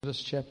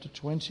Exodus chapter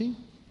 20.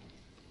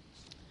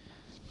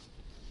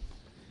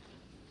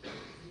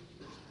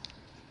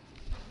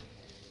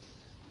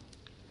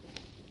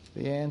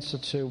 The answer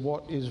to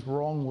what is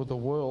wrong with the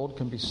world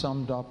can be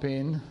summed up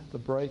in the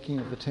breaking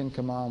of the Ten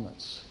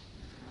Commandments.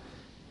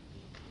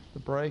 The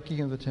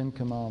breaking of the Ten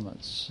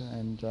Commandments.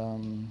 And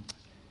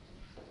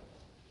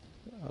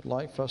I'd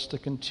like for us to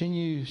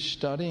continue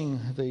studying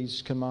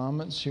these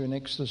commandments here in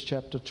Exodus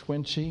chapter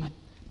 20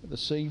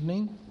 this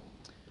evening.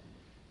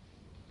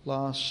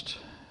 Last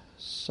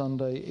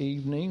Sunday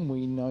evening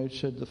we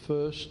noted the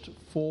first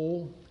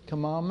four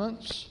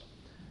commandments.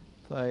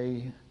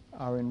 They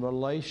are in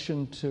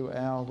relation to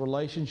our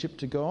relationship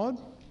to God.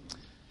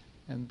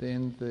 And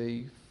then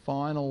the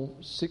final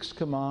six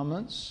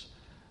commandments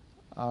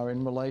are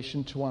in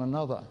relation to one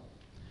another.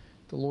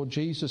 The Lord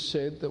Jesus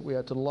said that we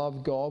are to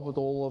love God with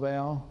all of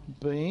our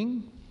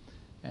being,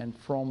 and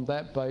from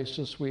that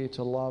basis we are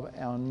to love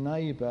our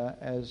neighbour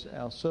as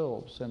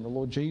ourselves. And the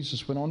Lord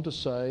Jesus went on to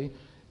say,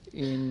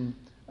 in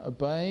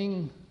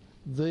obeying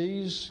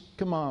these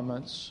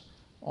commandments,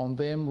 on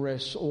them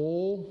rests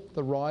all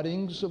the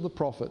writings of the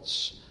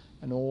prophets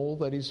and all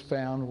that is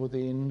found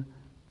within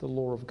the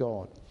law of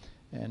God.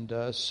 And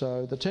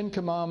so the Ten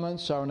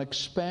Commandments are an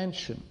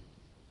expansion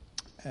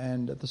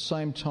and at the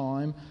same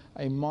time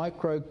a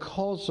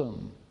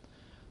microcosm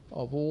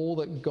of all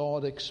that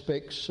God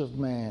expects of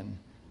man,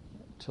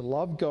 to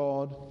love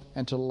God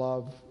and to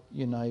love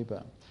your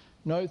neighbour.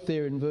 Note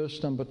there in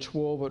verse number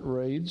 12 it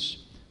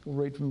reads, we'll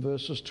read from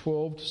verses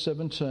 12 to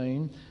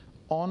 17,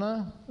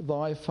 "Honour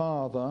thy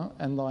father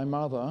and thy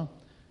mother,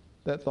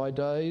 that thy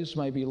days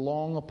may be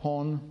long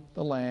upon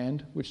the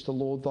land which the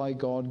Lord thy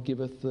God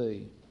giveth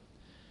thee.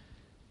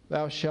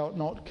 Thou shalt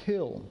not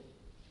kill.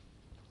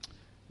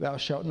 Thou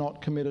shalt not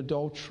commit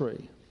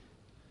adultery.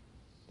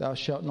 Thou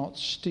shalt not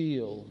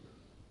steal.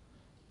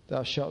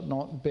 Thou shalt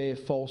not bear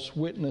false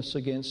witness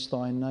against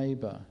thy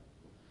neighbour.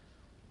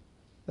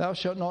 Thou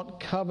shalt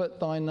not covet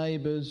thy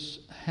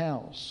neighbour's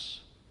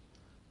house.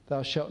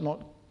 Thou shalt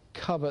not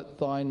covet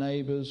thy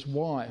neighbour's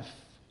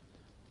wife,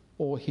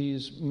 or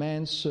his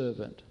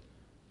manservant,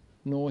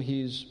 nor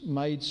his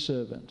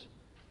maidservant,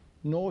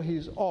 nor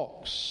his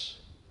ox,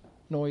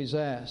 nor his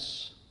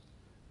ass,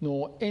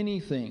 nor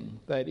anything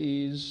that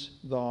is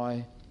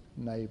thy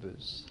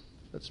neighbour's."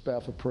 Let's bow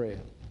for prayer.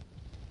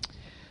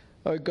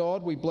 O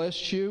God, we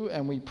bless you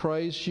and we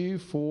praise you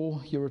for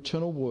your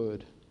eternal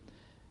word.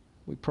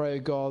 We pray,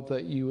 O God,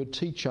 that you would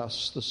teach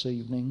us this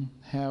evening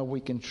how we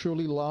can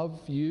truly love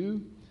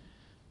you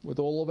with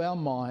all of our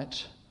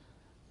might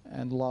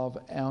and love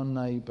our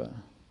neighbour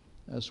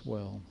as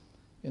well.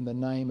 In the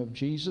name of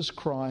Jesus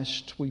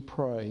Christ we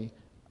pray,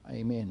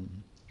 amen.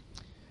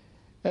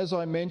 As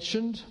I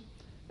mentioned,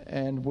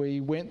 and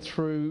we went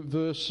through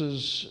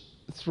verses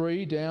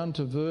 3 down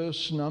to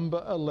verse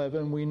number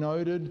 11, we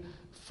noted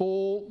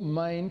four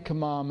main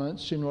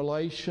commandments in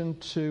relation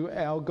to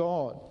our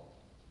God.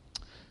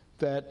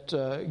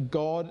 That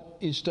God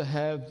is to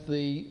have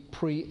the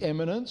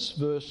preeminence,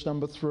 verse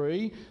number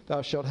 3,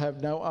 "Thou shalt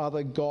have no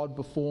other God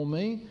before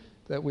me,"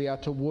 that we are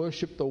to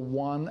worship the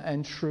one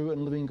and true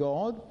and living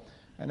God.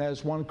 And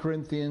as 1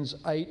 Corinthians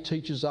 8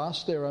 teaches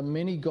us, there are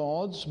many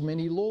gods,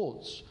 many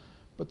lords,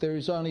 but there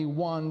is only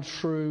one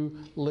true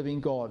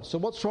living God. So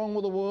what's wrong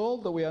with the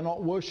world? That we are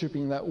not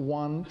worshipping that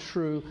one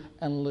true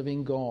and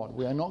living God.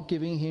 We are not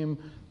giving him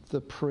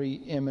the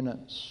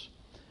preeminence.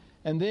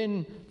 And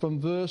then from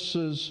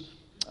verses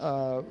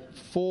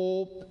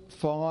 4,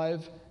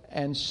 5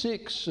 and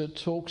 6, it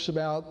talks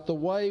about the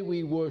way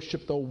we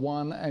worship the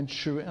one and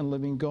true and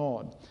living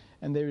God.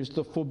 And there is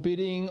the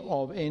forbidding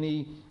of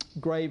any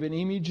graven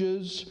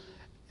images,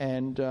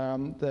 and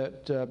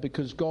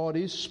because God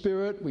is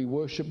spirit, we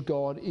worship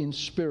God in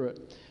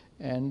spirit.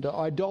 And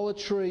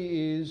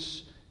idolatry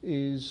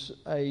is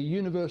a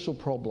universal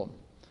problem,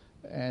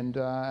 and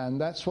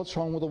that's what's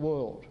wrong with the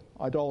world,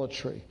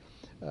 idolatry.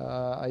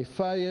 A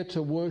failure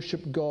to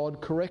worship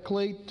God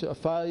correctly, a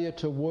failure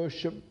to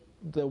worship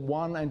the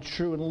one and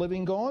true and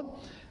living God,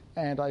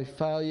 and a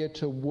failure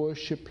to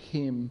worship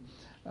him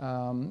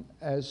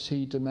as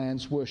he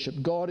demands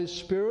worship. God is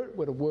spirit.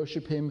 We're to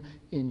worship him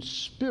in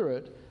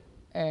spirit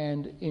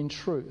and in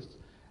truth.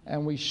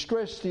 And we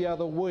stressed the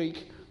other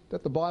week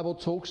that the Bible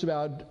talks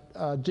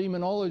about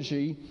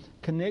demonology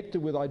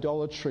connected with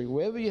idolatry.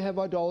 Wherever you have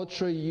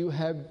idolatry, you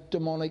have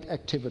demonic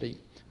activity.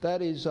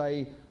 That is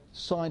a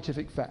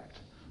scientific fact.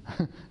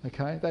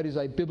 Okay, that is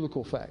a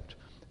biblical fact,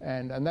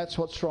 and that's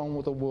what's wrong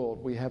with the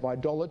world. We have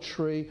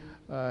idolatry.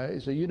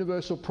 It's a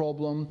universal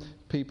problem.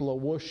 People are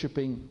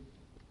worshipping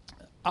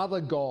other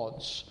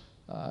gods,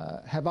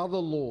 have other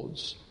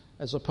lords,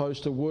 as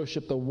opposed to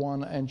worship the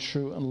one and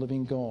true and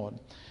living God.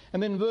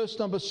 And then verse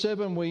number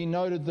 7, we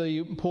noted the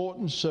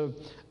importance of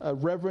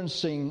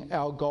reverencing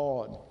our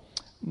God,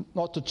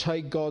 not to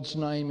take God's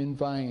name in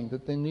vain,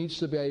 that there needs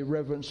to be a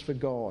reverence for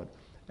God.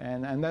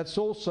 And that's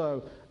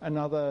also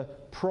another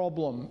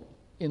problem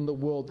in the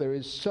world. There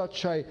is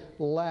such a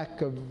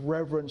lack of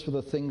reverence for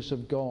the things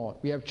of God.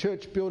 We have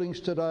church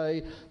buildings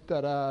today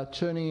that are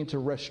turning into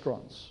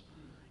restaurants.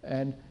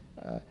 And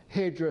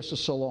hairdresser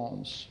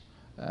salons.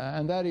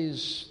 And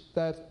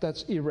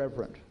that's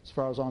irreverent as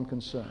far as I'm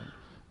concerned.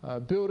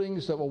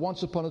 Buildings that were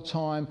once upon a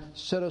time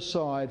set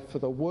aside for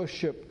the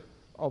worship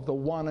of the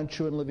one and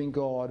true and living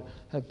God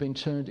have been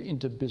turned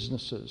into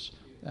businesses.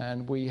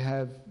 And we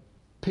have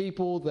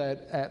people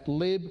that at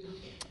lib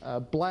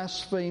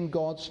blaspheme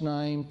God's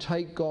name,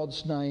 take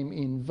God's name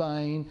in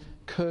vain,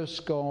 curse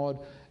God,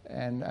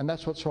 and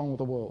that's what's wrong with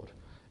the world.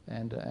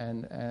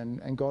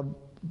 And God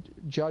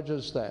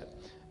judges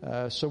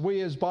that. So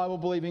we as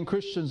Bible-believing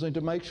Christians need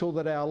to make sure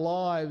that our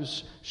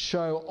lives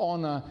show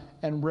honour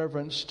and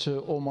reverence to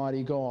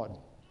Almighty God.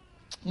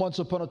 Once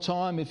upon a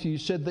time, if you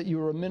said that you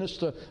were a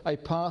minister, a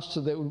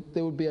pastor,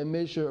 there would be a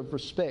measure of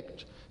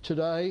respect.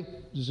 Today,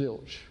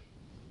 zilch.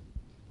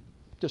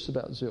 Just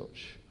about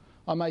zilch.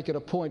 I make it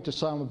a point to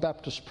say I'm a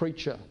Baptist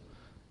preacher,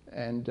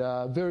 and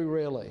very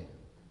rarely.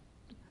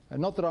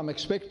 And not that I'm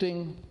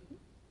expecting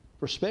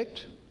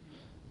respect,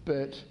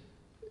 but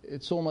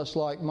it's almost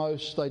like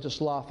most, they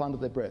just laugh under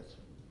their breath,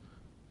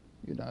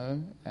 you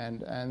know,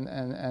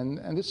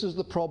 and this is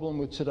the problem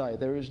with today.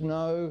 There is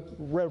no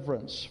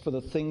reverence for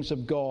the things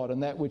of God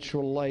and that which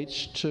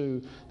relates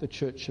to the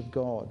church of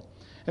God.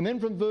 And then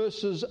from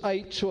verses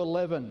 8 to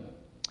 11,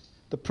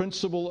 the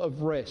principle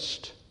of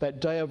rest, that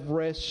day of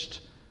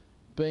rest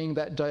being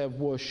that day of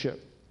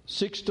worship.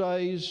 6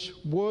 days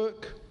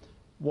work,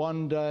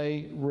 1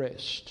 day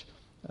rest.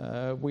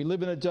 We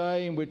live in a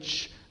day in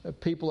which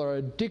people are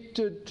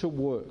addicted to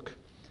work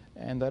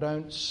and they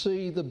don't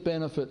see the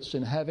benefits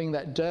in having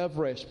that day of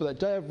rest. But that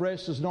day of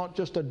rest is not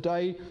just a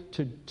day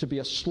to be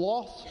a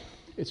sloth.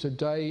 It's a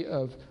day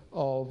of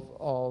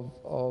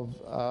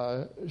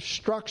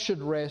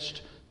structured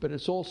rest, but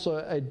it's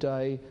also a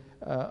day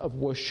of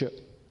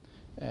worship.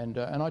 And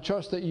I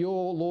trust that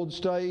your Lord's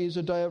Day is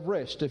a day of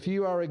rest. If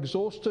you are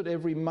exhausted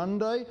every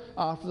Monday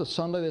after the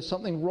Sunday, there's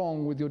something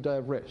wrong with your day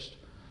of rest.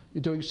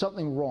 You're doing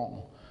something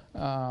wrong.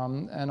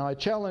 And I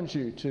challenge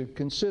you to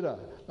consider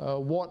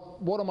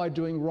what am I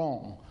doing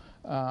wrong?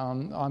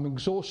 I'm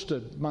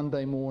exhausted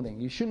Monday morning.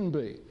 You shouldn't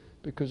be,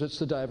 because it's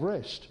the day of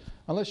rest.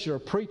 Unless you're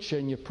a preacher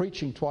and you're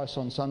preaching twice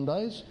on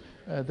Sundays,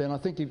 then I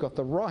think you've got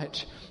the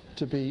right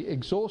to be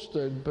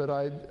exhausted, but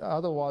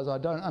otherwise I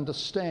don't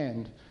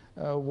understand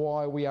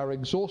why we are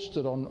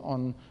exhausted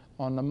on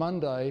a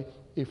Monday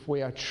if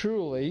we are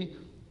truly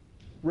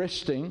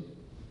resting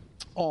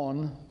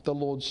on the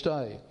Lord's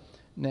Day.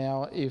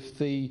 Now, if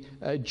the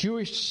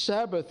Jewish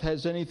Sabbath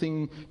has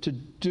anything to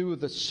do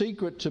with the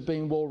secret to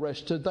being well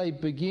rested, they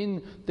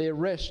begin their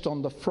rest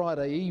on the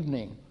Friday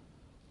evening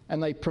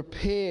and they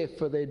prepare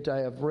for their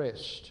day of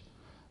rest.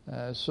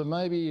 So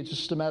maybe it's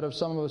just a matter of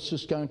some of us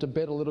just going to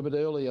bed a little bit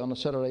early on a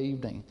Saturday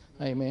evening.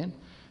 Amen.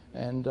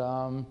 And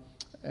that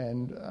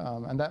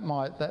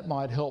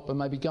might help, and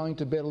maybe going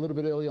to bed a little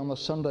bit early on the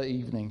Sunday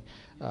evening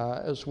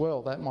as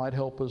well. That might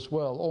help as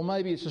well. Or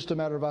maybe it's just a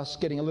matter of us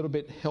getting a little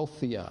bit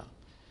healthier,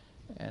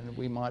 and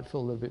we might feel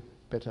a little bit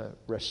better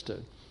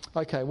rested.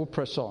 Okay, we'll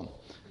press on.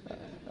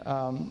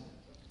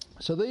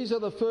 So these are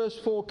the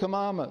first 4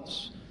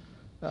 commandments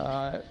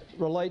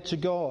relate to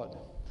God.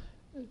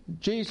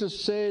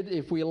 Jesus said,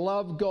 if we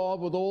love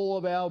God with all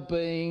of our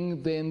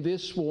being, then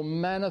this will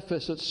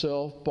manifest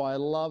itself by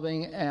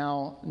loving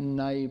our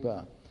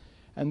neighbour.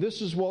 And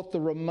this is what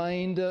the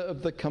remainder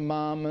of the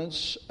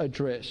commandments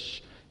address,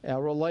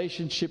 our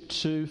relationship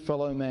to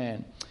fellow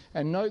man.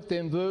 And note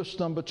then verse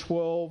number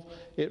 12,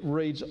 it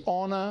reads,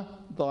 honour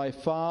thy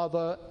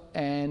father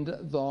and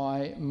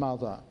thy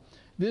mother.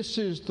 This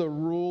is the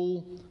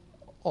rule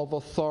of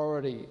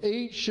authority.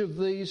 Each of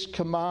these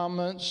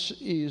commandments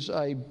is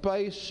a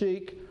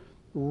basic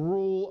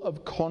rule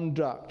of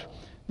conduct.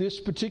 This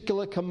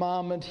particular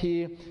commandment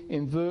here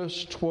in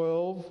verse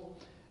 12,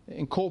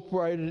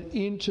 incorporated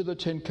into the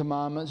 10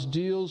 Commandments,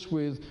 deals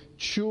with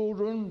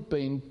children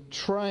being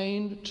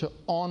trained to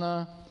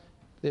honour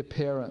their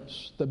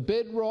parents. The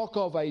bedrock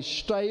of a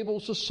stable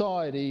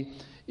society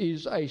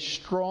is a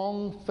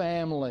strong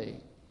family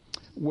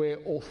where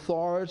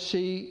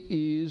authority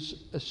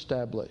is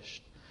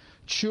established.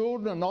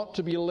 Children are not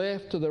to be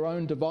left to their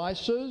own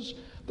devices.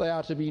 They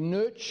are to be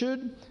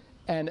nurtured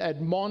and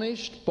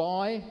admonished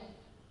by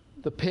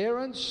the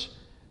parents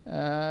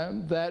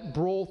that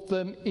brought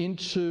them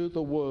into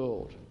the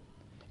world.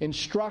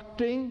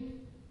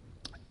 Instructing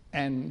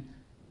and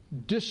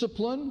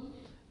discipline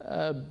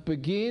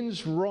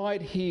begins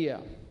right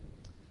here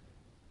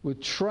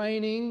with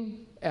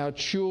training our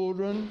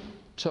children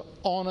to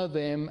honour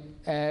them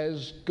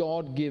as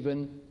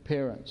God-given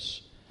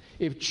parents.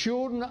 If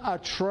children are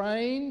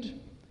trained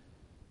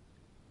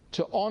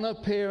to honour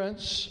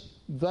parents,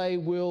 they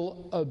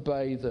will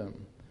obey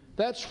them.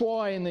 That's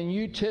why in the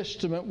New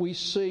Testament we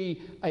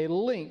see a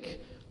link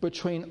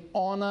between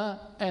honour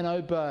and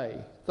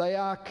obey. They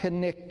are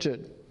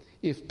connected.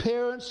 If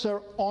parents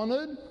are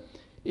honoured,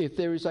 if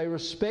there is a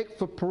respect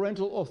for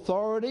parental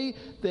authority,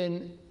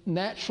 then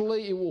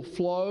naturally it will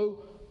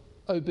flow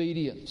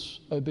obedience.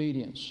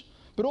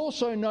 But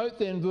also note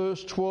then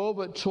verse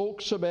 12, it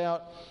talks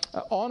about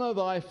honour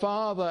thy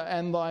father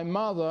and thy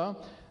mother,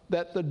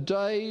 that the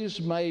days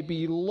may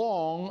be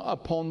long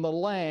upon the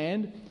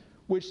land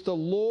which the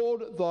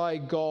Lord thy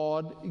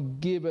God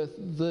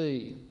giveth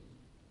thee.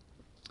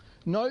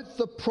 Note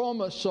the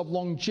promise of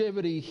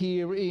longevity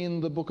here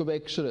in the book of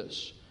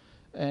Exodus.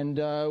 And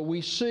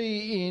we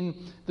see in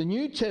the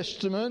New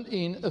Testament,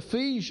 in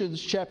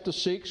Ephesians chapter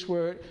 6,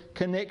 where it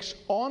connects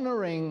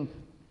honouring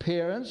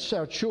parents,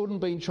 our children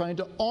being trained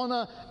to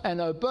honour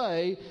and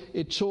obey.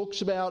 It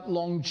talks about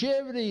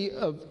longevity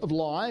of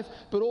life,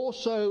 but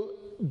also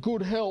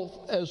good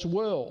health as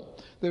well.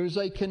 There is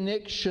a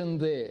connection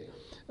there.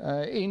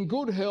 In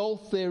good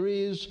health, there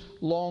is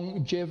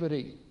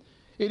longevity.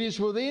 It is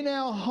within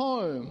our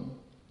home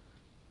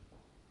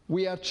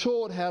we are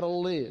taught how to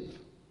live.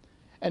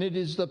 And it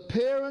is the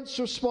parents'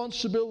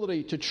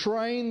 responsibility to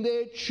train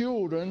their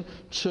children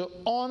to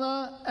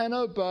honour and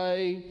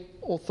obey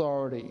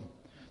authority.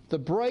 The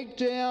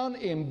breakdown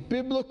in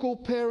biblical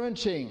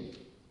parenting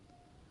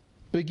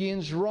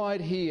begins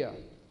right here,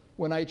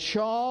 when a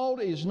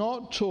child is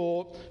not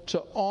taught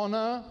to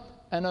honour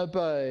and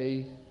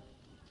obey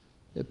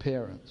their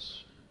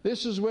parents.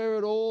 This is where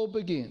it all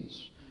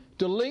begins.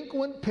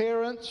 Delinquent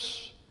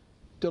parents,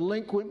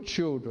 delinquent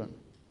children.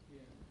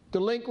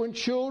 Delinquent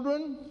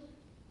children,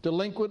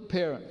 delinquent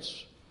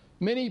parents.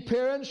 Many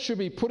parents should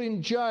be put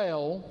in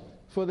jail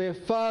for their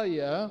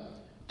failure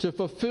to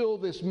fulfill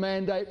this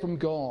mandate from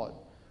God.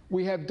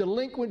 We have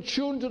delinquent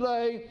children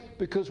today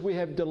because we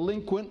have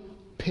delinquent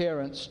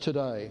parents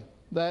today.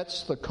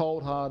 That's the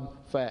cold hard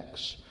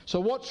facts. So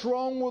what's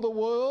wrong with the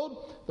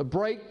world? The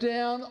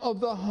breakdown of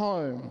the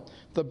home.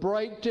 The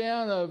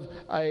breakdown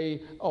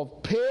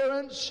of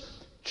parents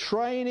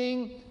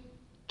training,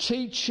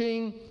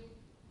 teaching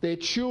their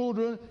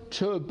children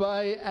to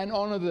obey and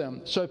honour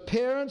them. So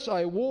parents,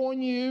 I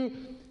warn you,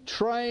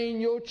 train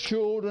your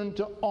children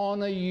to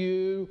honour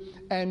you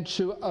and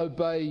to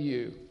obey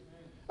you.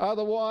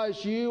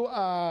 Otherwise, you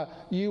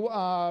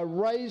are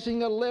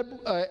raising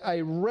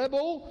a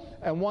rebel,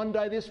 and one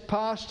day this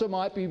pastor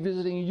might be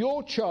visiting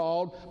your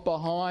child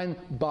behind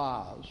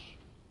bars.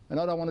 And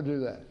I don't want to do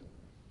that.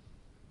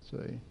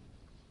 See?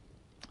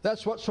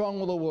 That's what's wrong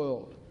with the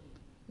world.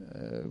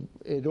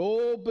 It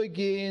all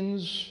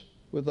begins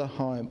with the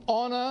home.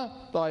 Honour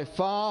thy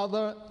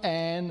father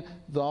and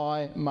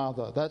thy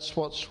mother. That's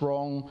what's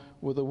wrong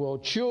with the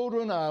world.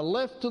 Children are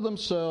left to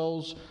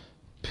themselves.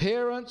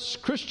 Parents,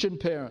 Christian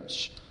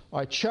parents,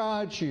 I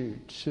charge you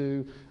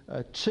to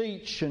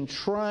teach and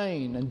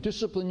train and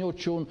discipline your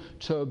children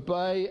to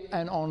obey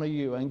and honour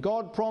you. And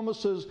God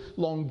promises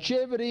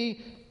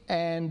longevity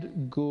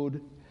and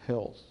good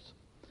health.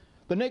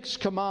 The next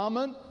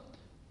commandment,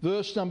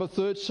 verse number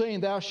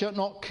 13, thou shalt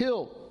not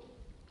kill.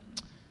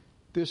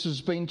 This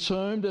has been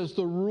termed as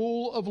the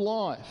rule of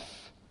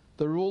life.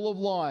 The rule of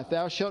life,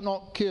 thou shalt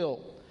not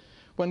kill.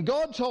 When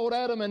God told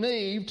Adam and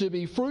Eve to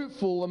be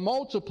fruitful and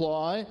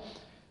multiply,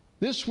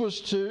 this was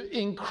to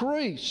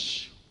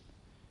increase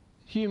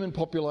human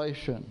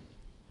population,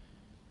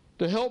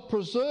 to help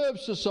preserve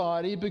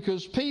society,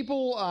 because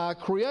people are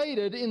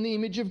created in the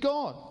image of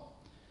God.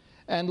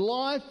 And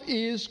life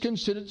is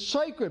considered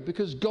sacred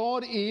because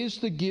God is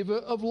the giver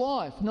of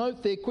life.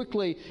 Note there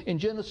quickly in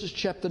Genesis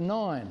chapter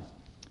 9.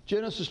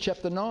 Genesis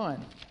chapter 9.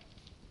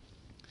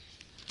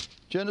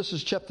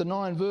 Genesis chapter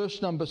 9,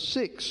 verse number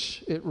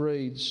 6, it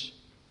reads,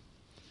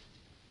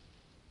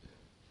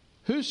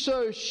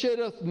 whoso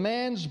sheddeth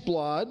man's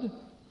blood,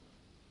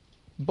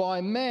 by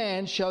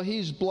man shall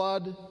his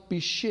blood be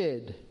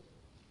shed.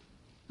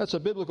 That's a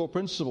biblical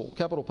principle,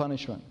 capital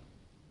punishment.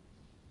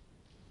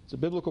 It's a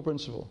biblical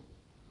principle.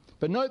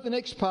 But note the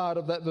next part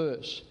of that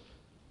verse.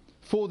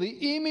 For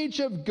the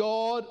image of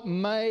God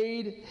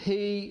made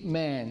he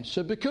man.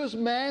 So because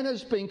man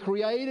has been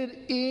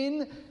created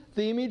in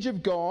the image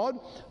of God,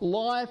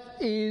 life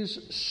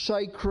is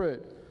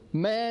sacred.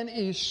 Man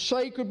is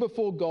sacred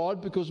before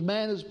God because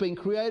man has been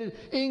created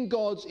in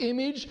God's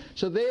image.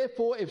 So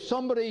therefore, if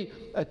somebody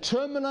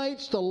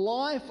terminates the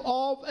life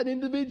of an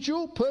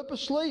individual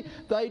purposely,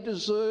 they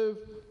deserve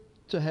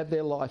to have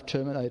their life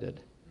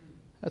terminated.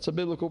 That's a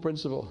biblical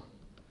principle.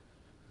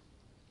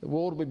 The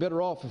world would be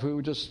better off if we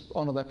would just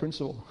honour that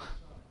principle.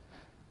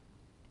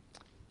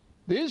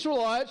 The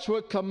Israelites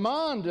were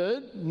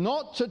commanded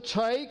not to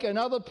take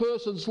another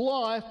person's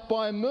life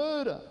by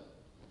murder,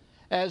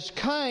 as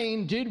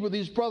Cain did with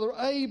his brother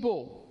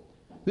Abel.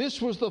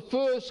 This was the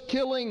first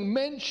killing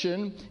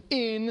mentioned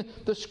in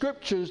the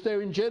scriptures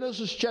there in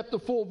Genesis chapter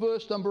 4,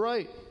 verse number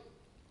 8.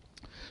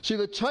 See,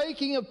 the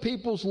taking of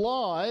people's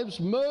lives,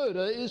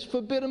 murder, is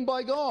forbidden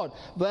by God.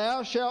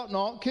 Thou shalt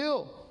not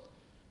kill.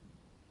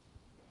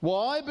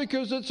 Why?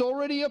 Because it's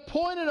already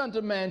appointed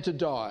unto man to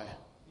die.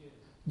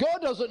 God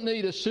doesn't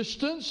need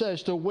assistance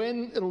as to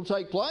when it'll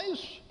take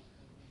place.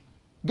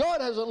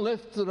 God hasn't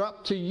left it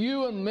up to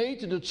you and me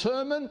to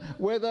determine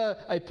whether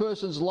a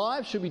person's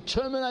life should be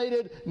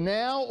terminated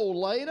now or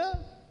later.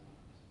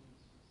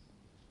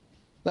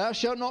 Thou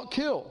shalt not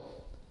kill.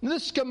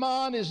 This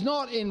command is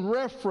not in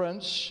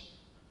reference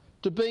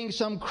to being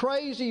some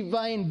crazy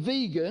vain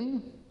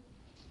vegan.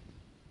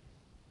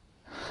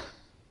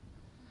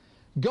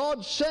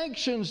 God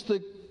sanctions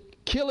the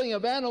killing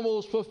of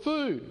animals for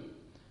food.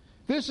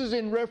 This is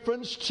in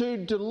reference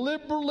to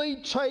deliberately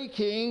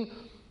taking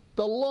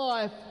the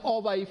life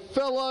of a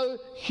fellow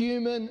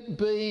human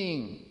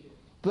being.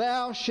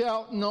 Thou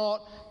shalt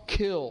not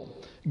kill.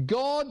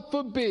 God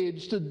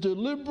forbids the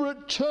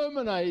deliberate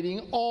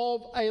terminating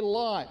of a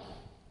life.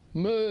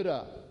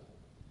 Murder,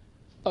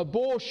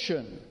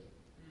 abortion,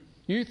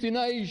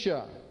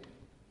 euthanasia,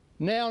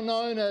 now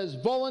known as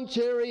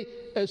voluntary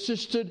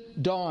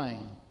assisted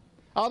dying,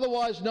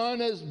 otherwise known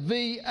as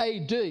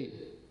VAD,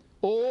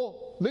 or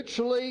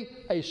literally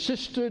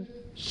assisted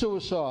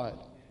suicide.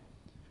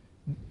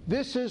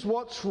 This is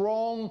what's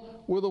wrong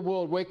with the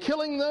world. We're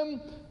killing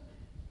them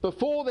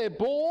before they're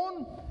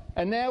born,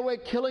 and now we're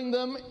killing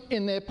them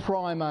in their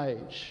prime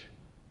age.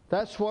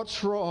 That's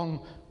what's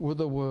wrong with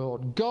the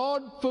world.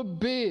 God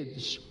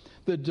forbids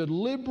the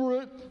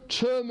deliberate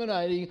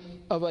terminating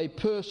of a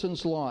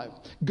person's life.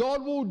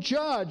 God will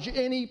judge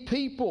any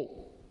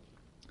people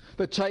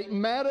that take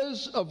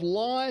matters of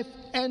life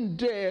and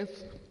death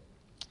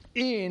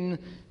in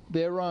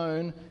their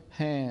own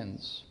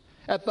hands.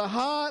 At the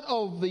heart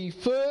of the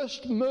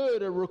first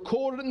murder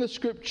recorded in the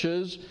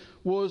Scriptures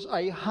was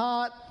a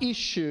heart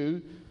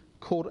issue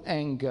called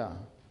anger.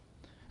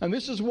 And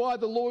this is why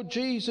the Lord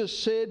Jesus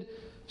said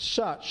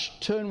such.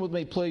 Turn with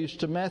me, please,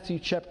 to Matthew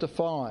chapter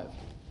 5.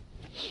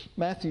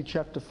 Matthew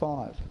chapter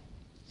 5.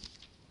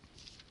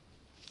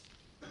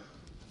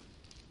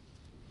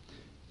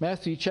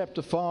 Matthew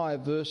chapter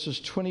 5, verses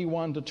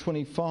 21 to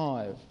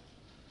 25.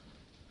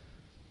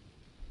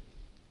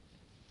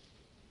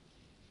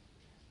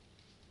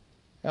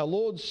 Our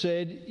Lord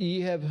said,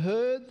 Ye have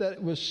heard that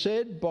it was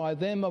said by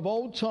them of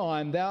old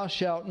time, Thou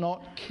shalt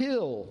not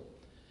kill.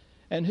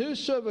 And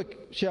whosoever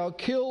shall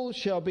kill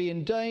shall be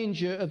in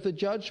danger of the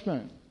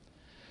judgment.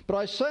 But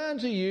I say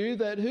unto you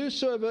that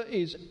whosoever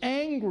is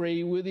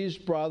angry with his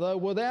brother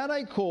without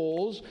a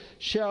cause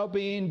shall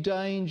be in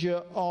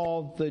danger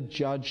of the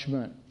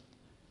judgment.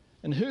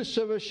 And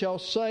whosoever shall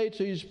say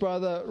to his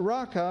brother,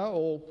 Raca,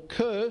 or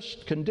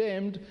cursed,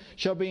 condemned,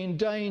 shall be in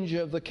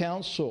danger of the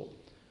council.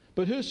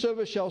 But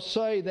whosoever shall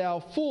say, Thou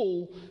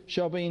fool,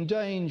 shall be in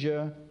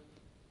danger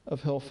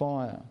of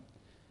hellfire.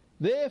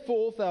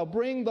 Therefore, if thou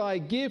bring thy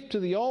gift to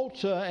the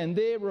altar, and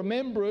there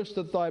rememberest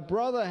that thy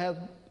brother hath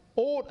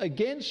aught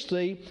against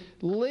thee,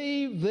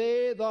 leave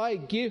there thy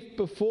gift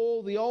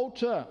before the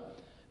altar.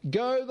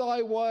 Go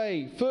thy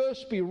way,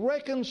 first be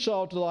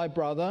reconciled to thy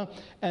brother,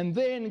 and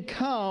then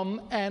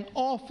come and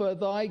offer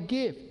thy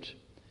gift.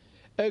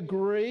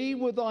 Agree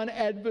with thine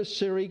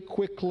adversary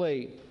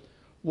quickly,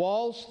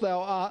 whilst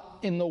thou art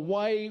in the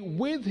way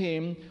with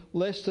him,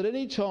 lest at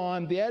any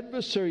time the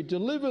adversary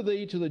deliver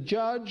thee to the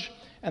judge,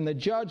 and the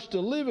judge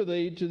deliver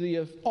thee to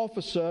the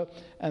officer,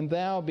 and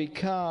thou be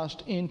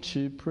cast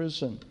into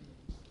prison.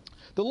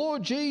 The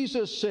Lord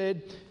Jesus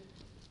said,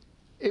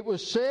 it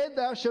was said,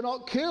 Thou shalt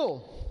not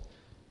kill.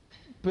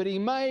 But he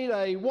made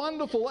a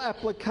wonderful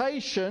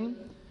application,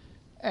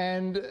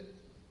 and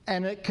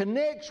it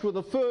connects with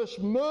the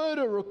first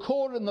murder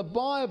recorded in the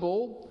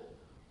Bible,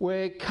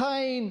 where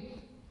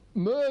Cain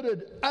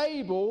murdered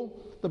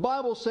Abel. The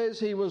Bible says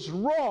he was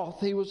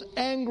wroth, he was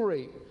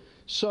angry.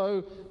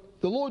 So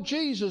the Lord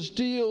Jesus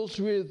deals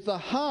with the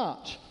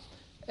heart,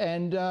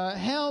 and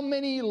how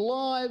many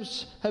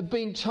lives have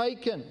been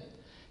taken,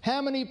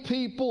 how many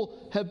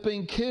people have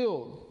been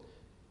killed.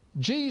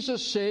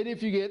 Jesus said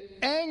if you get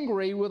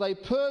angry with a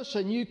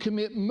person, you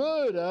commit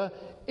murder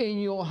in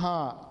your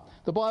heart.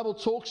 The Bible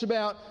talks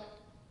about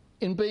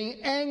in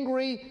being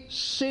angry,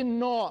 sin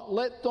not.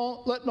 Let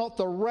not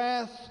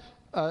the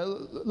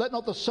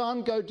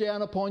sun go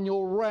down upon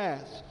your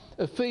wrath.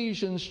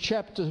 Ephesians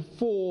chapter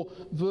 4,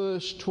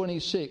 verse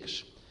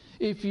 26.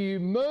 If you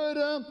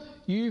murder,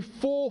 you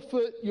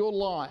forfeit your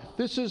life.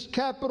 This is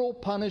capital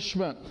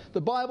punishment.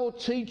 The Bible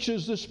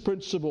teaches this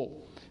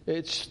principle.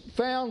 It's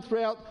found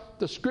throughout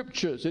the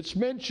Scriptures. It's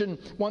mentioned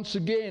once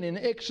again in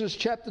Exodus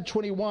chapter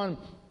 21,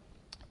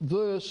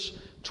 verse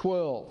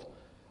 12.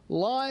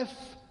 Life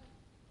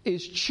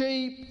is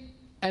cheap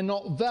and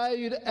not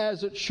valued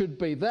as it should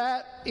be.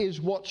 That is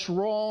what's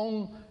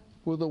wrong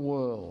with the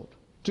world.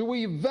 Do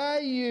we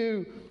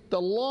value the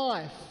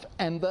life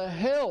and the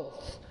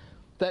health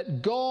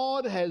that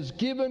God has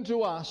given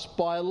to us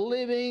by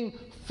living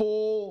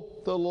for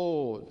the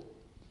Lord?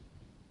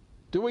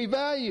 Do we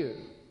value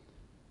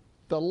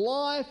the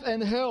life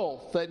and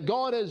health that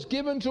God has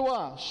given to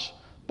us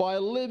by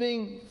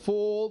living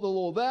for the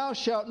Lord? Thou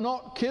shalt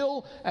not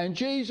kill. And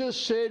Jesus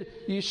said,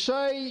 you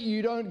say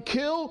you don't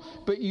kill,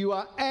 but you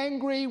are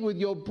angry with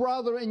your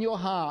brother in your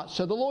heart.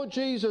 So the Lord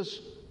Jesus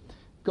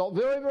got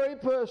very, very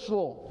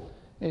personal.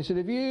 He said,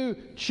 if you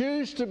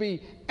choose to be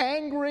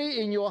angry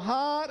in your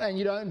heart and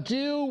you don't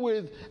deal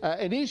with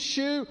an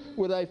issue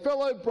with a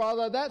fellow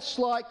brother, that's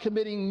like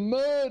committing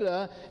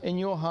murder in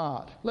your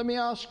heart. Let me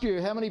ask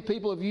you, how many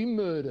people have you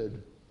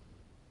murdered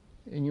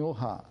in your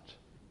heart?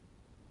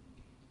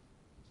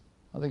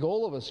 I think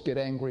all of us get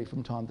angry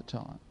from time to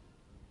time.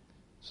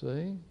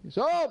 See? You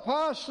say, oh,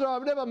 Pastor,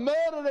 I've never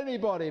murdered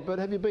anybody. But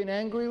have you been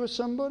angry with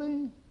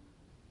somebody?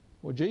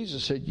 Well,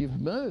 Jesus said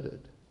you've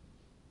murdered.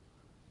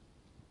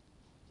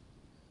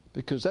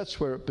 because that's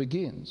where it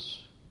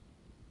begins.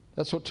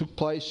 That's what took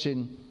place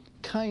in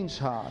Cain's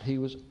heart. He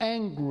was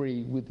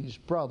angry with his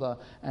brother,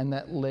 and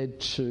that led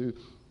to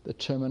the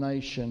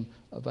termination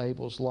of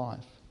Abel's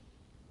life.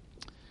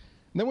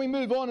 And then we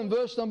move on in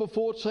verse number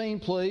 14,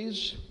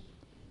 please.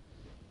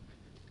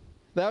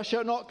 Thou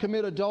shalt not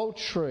commit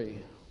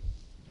adultery.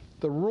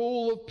 The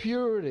rule of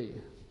purity.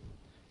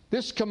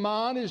 This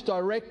command is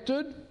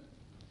directed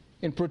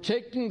in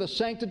protecting the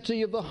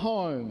sanctity of the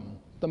home,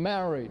 the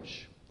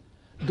marriage.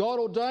 God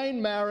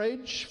ordained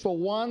marriage for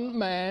one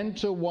man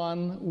to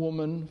one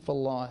woman for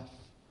life.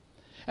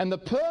 And the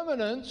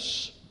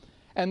permanence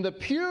and the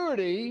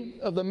purity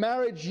of the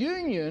marriage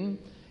union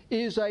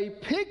is a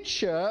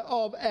picture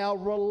of our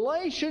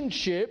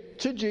relationship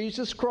to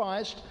Jesus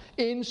Christ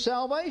in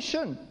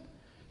salvation.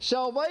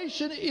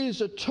 Salvation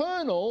is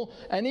eternal,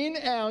 and in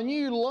our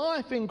new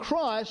life in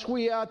Christ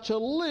we are to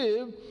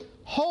live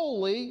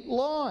holy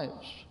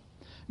lives.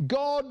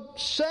 God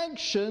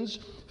sanctions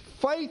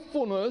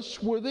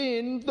faithfulness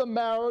within the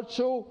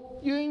marital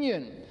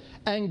union,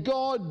 and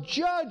God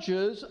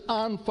judges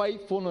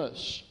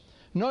unfaithfulness.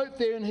 Note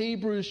there in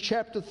Hebrews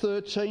chapter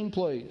 13,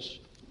 please.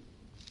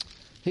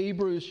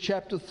 Hebrews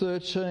chapter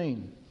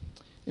 13,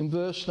 in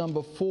verse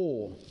number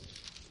 4.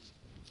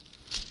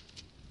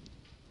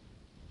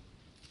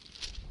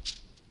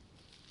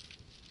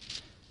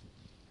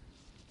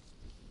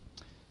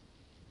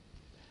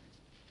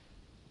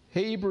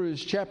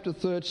 Hebrews chapter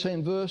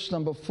 13, verse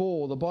number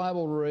 4, the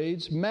Bible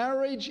reads,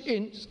 marriage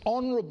is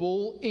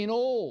honourable in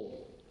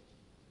all.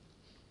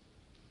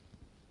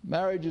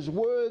 Marriage is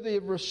worthy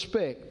of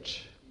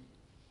respect,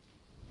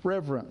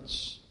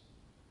 reverence,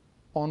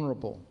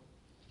 honourable.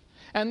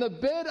 And the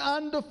bed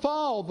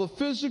undefiled, the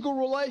physical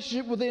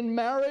relationship within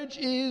marriage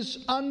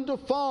is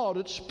undefiled.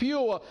 It's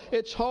pure,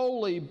 it's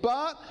holy.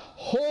 But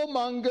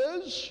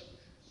whoremongers,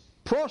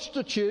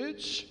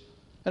 prostitutes,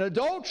 and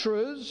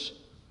adulterers,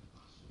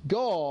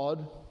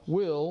 God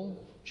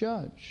will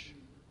judge.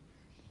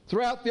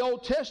 Throughout the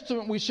Old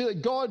Testament, we see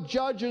that God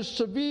judges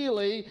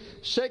severely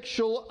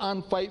sexual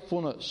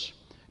unfaithfulness.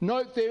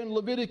 Note there in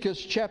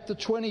Leviticus chapter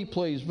 20,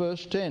 please,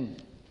 verse 10.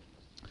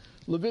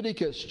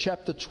 Leviticus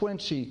chapter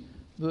 20,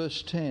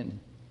 verse 10.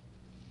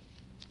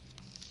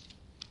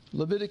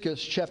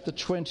 Leviticus chapter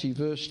 20,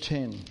 verse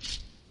 10.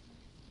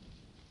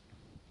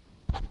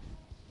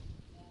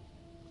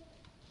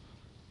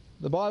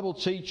 The Bible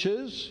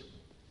teaches,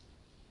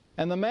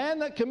 and the man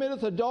that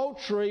committeth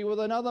adultery with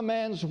another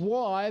man's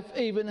wife,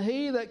 even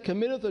he that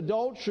committeth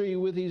adultery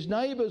with his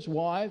neighbour's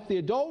wife, the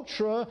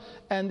adulterer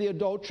and the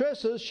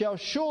adulteresses shall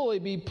surely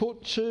be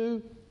put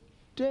to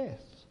death.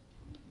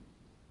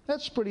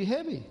 That's pretty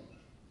heavy.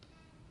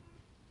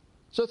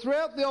 So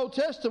throughout the Old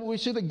Testament we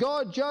see that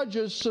God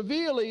judges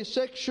severely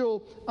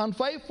sexual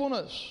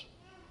unfaithfulness.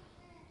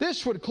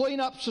 This would clean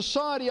up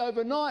society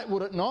overnight,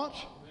 would it not?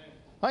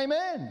 Amen.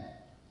 Amen.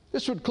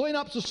 This would clean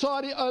up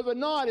society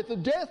overnight if the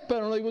death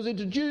penalty was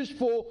introduced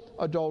for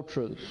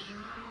adulterers.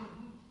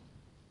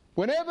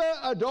 Whenever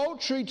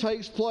adultery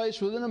takes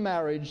place within a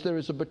marriage, there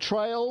is a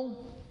betrayal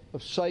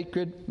of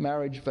sacred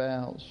marriage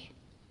vows,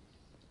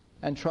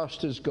 and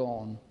trust is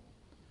gone.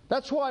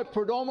 That's why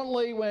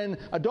predominantly when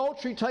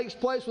adultery takes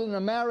place within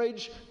a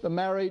marriage, the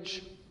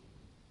marriage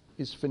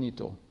is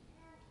finito.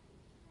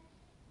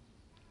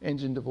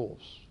 Ends in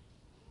divorce.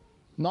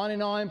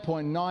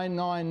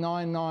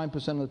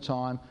 99.9999% of the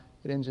time,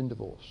 it ends in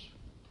divorce.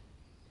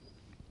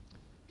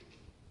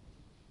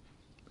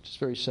 Which is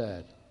very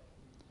sad.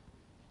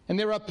 And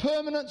there are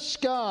permanent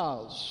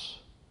scars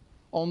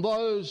on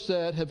those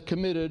that have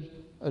committed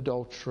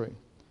adultery.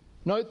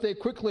 Note there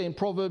quickly in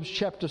Proverbs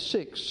chapter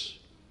 6.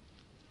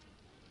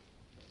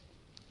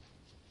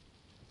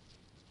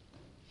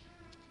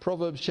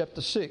 Proverbs chapter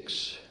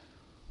 6.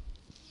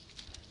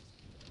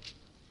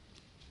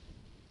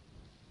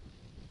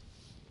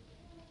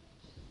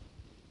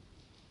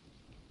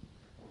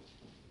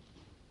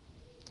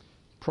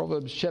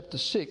 Proverbs chapter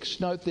 6,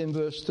 note then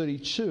verse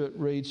 32, it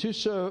reads,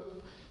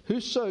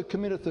 Whoso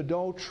committeth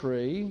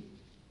adultery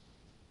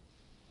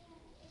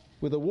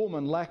with a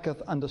woman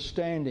lacketh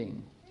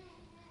understanding.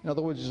 In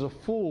other words, is a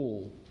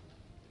fool.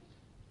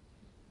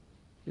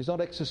 Is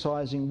not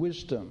exercising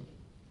wisdom.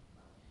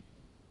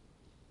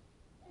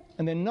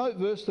 And then note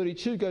verse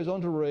 32 goes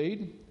on to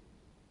read,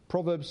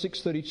 Proverbs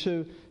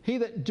 6:32, He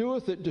that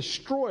doeth it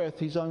destroyeth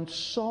his own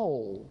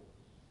soul.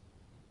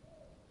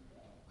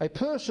 A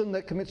person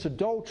that commits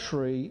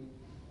adultery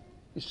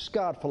is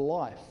scarred for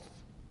life.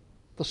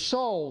 The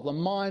soul, the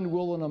mind,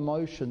 will and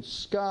emotion,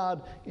 scarred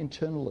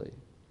internally.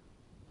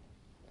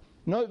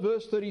 Note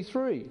verse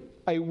 33.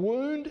 A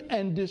wound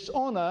and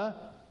dishonour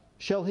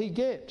shall he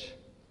get,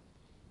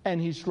 and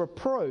his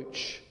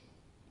reproach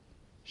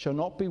shall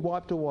not be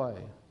wiped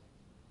away.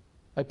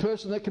 A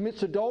person that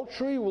commits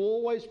adultery will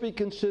always be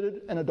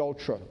considered an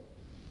adulterer.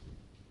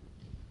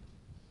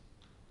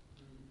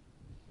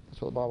 That's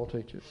what the Bible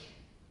teaches.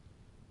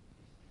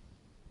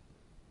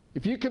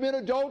 If you commit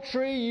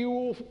adultery, you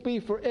will be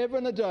forever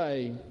and a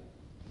day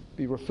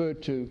be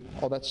referred to,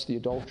 oh, that's the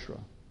adulterer.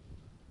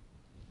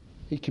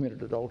 He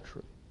committed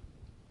adultery.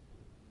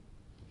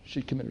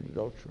 she committed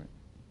adultery.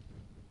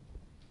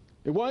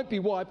 It won't be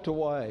wiped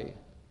away.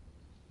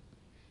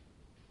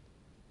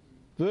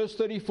 Verse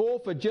 34,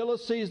 for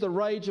jealousy is the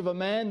rage of a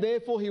man,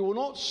 therefore he will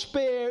not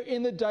spare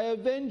in the day of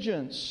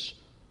vengeance.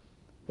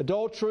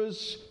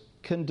 Adulterers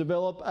can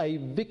develop a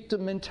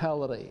victim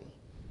mentality.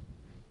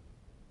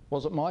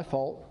 Was it my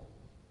fault?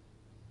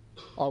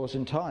 I was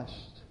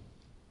enticed.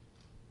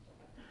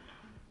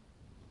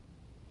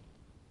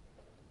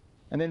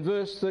 And then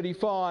verse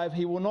 35,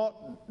 he will not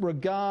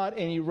regard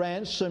any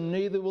ransom,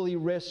 neither will he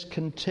rest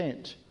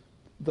content,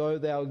 though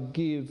thou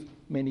give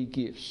many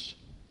gifts.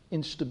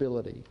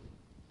 Instability.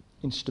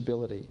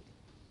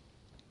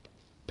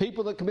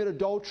 People that commit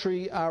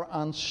adultery are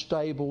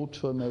unstable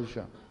to a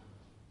measure.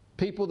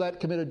 People that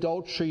commit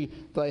adultery,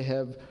 they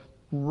have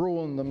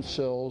ruined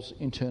themselves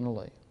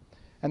internally.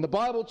 And the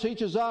Bible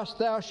teaches us,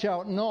 thou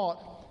shalt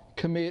not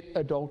commit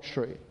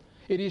adultery.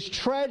 It is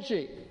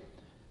tragic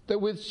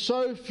that with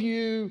so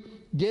few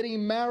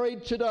getting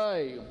married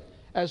today,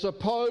 as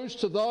opposed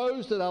to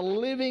those that are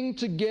living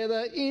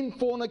together in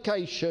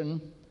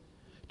fornication,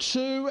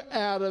 2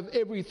 out of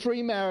every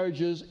 3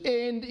 marriages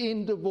end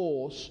in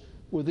divorce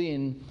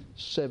within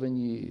 7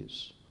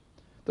 years.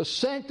 The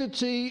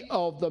sanctity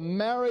of the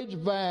marriage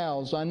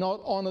vows are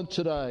not honoured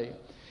today.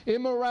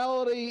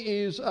 Immorality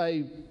is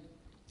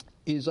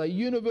a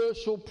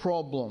universal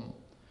problem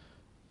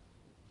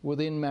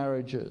within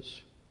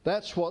marriages.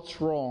 That's what's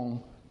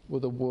wrong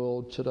with the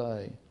world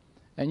today.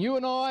 And you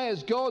and I,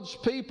 as God's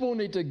people,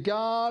 need to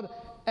guard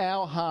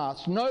our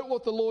hearts. Note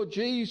what the Lord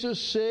Jesus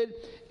said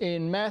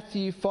in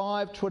Matthew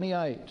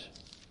 5:28.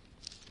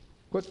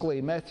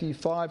 Quickly, Matthew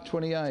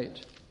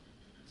 5:28.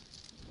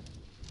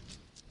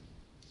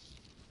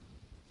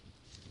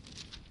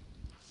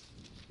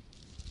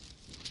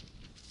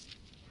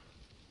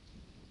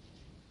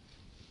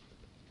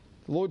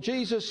 The Lord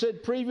Jesus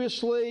said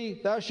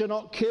previously, thou shalt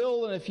not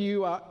kill, and if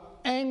you are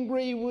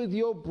angry with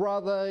your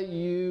brother,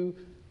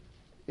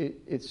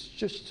 it's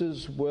just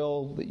as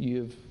well that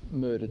you've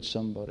murdered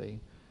somebody.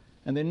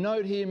 And then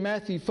note here in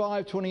Matthew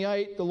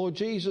 5:28, the Lord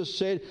Jesus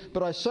said,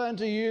 but I say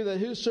unto you that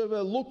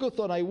whosoever looketh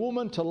on a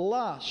woman to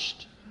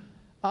lust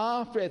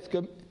after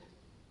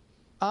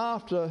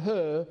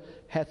her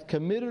hath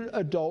committed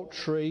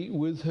adultery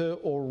with her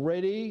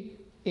already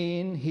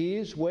in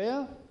his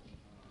where?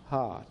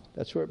 Heart.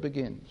 That's where it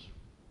begins.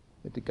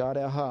 We need to guard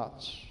our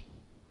hearts.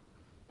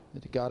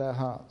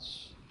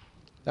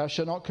 Thou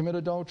shalt not commit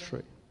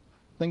adultery.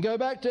 Then go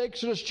back to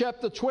Exodus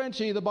chapter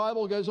 20. The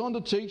Bible goes on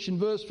to teach in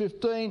verse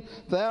 15,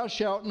 thou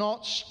shalt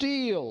not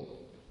steal.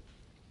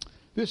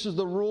 This is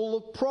the rule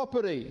of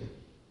property.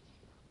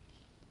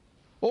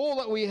 All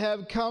that we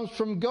have comes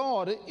from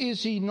God.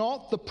 Is he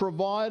not the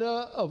provider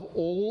of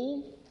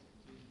all?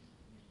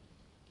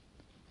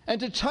 And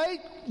to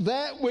take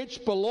that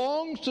which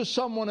belongs to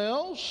someone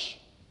else,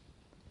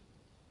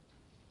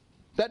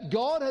 that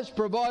God has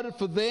provided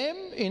for them,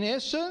 in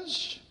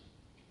essence,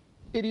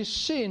 it is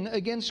sin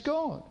against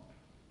God.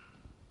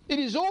 It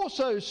is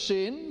also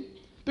sin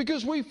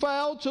because we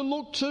fail to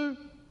look to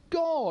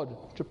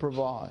God to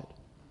provide.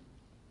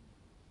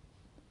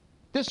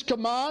 This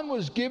command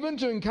was given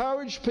to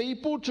encourage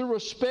people to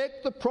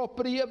respect the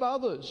property of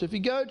others. If you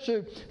go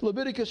to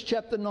Leviticus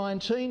chapter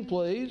 19,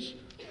 please.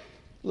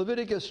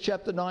 Leviticus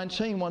chapter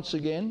 19 once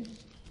again.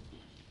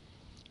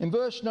 In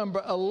verse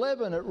number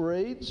 11 it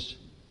reads,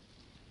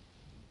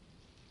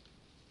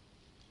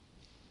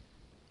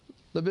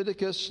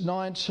 Leviticus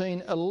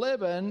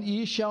 19:11,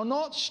 ye shall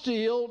not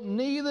steal,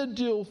 neither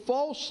deal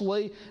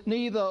falsely,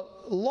 neither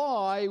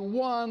lie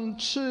one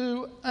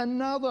to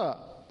another.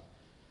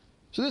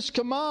 So this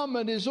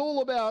commandment is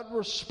all about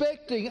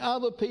respecting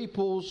other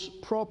people's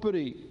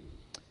property.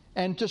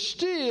 And to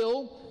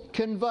steal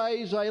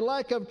conveys a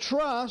lack of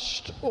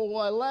trust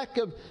or a lack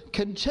of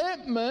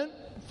contentment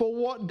for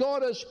what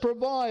God has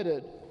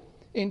provided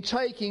in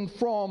taking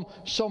from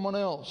someone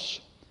else.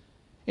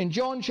 In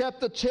John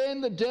chapter 10,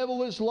 the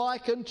devil is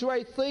likened to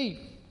a thief.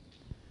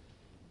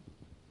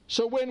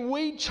 So when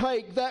we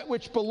take that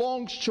which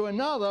belongs to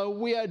another,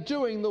 we are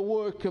doing the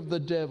work of the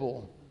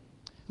devil.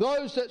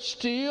 Those that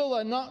steal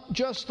are not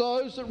just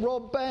those that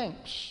rob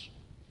banks,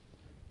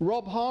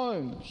 rob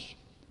homes,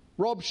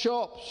 rob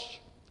shops.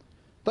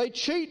 They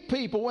cheat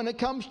people when it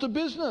comes to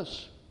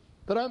business.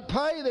 They don't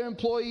pay their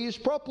employees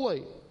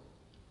properly.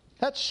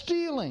 That's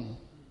stealing.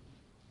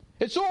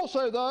 It's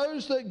also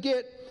those that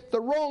get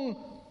the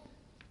wrong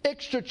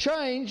extra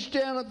change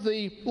down at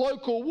the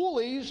local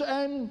Woolies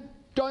and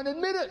don't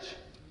admit it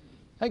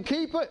and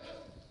keep it.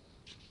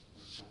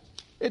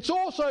 It's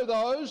also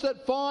those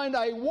that find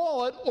a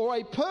wallet or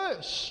a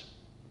purse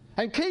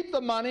and keep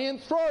the money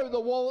and throw the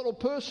wallet or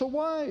purse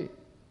away.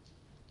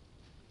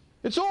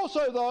 It's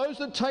also those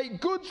that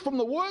take goods from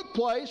the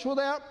workplace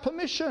without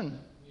permission.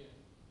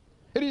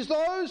 It is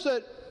those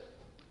that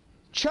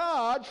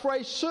charge for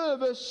a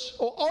service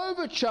or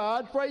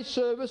overcharge for a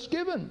service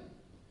given.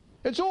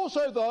 It's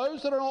also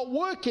those that are not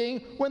working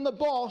when the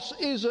boss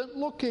isn't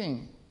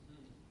looking.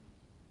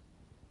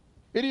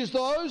 It is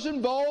those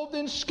involved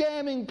in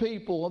scamming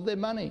people of their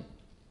money.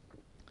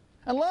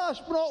 And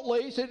last but not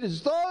least, it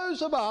is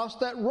those of us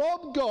that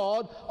rob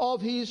God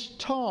of his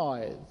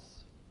tithe,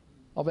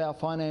 of our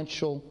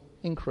financial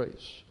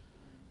increase.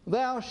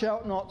 Thou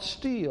shalt not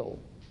steal.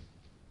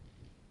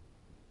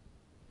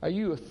 Are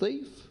you a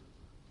thief?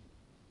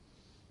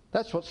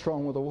 That's what's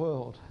wrong with the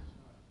world.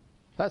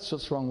 That's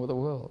what's wrong with the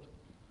world.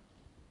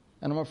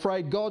 And I'm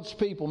afraid God's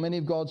people, many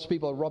of God's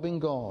people, are robbing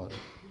God.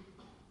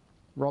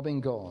 Robbing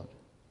God.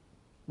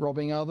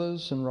 Robbing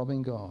others and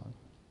robbing God.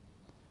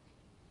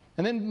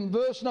 And then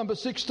verse number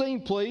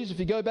 16, please. If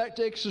you go back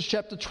to Exodus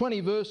chapter 20,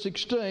 verse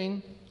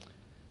 16.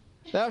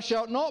 Thou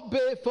shalt not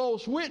bear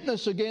false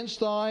witness against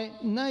thy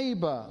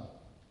neighbour.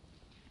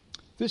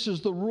 This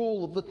is the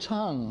rule of the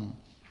tongue.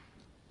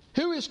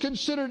 Who is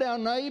considered our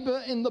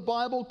neighbour in the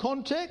Bible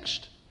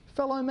context?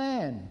 Fellow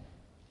man.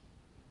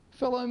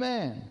 Fellow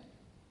man.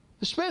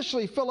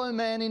 Especially fellow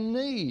man in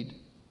need.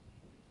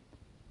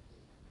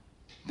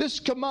 This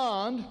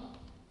command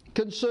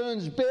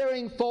concerns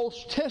bearing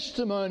false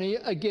testimony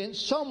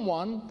against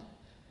someone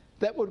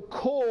that would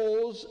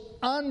cause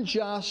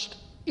unjust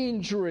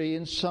injury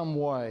in some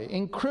way,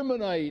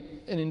 incriminate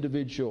an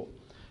individual.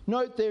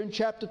 Note there in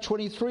chapter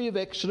 23 of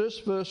Exodus,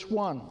 verse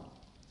 1.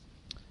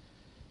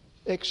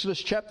 Exodus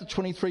chapter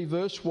 23,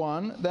 verse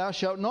 1. Thou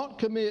shalt not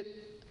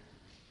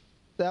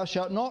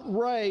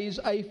raise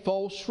a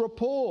false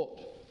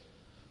report.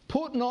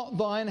 Put not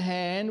thine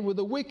hand with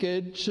the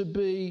wicked to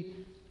be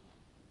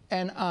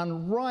an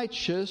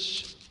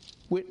unrighteous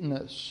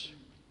witness.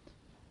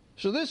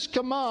 So this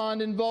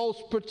command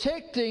involves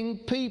protecting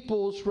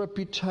people's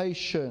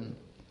reputation.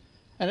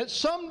 And it's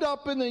summed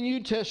up in the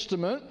New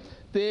Testament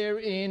there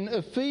in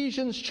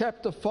Ephesians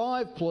chapter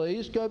 5,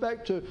 please. Go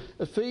back to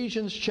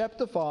Ephesians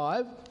chapter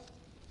 5.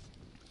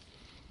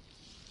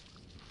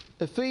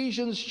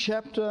 Ephesians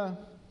chapter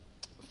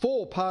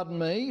 4,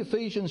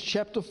 Ephesians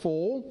chapter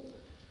 4,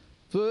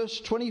 verse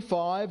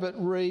 25, it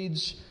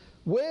reads,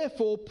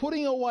 Wherefore,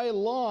 putting away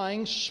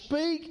lying,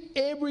 speak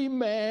every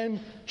man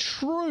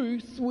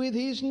truth with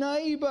his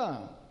neighbour,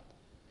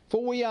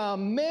 for we are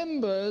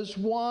members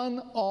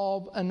one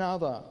of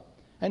another.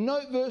 And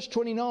note verse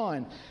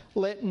 29,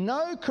 Let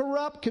no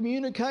corrupt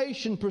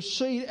communication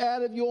proceed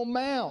out of your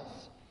mouth,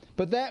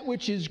 but that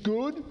which is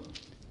good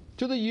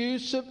to the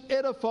use of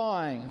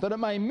edifying, that it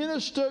may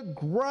minister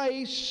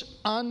grace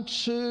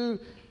unto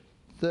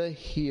the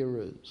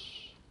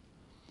hearers.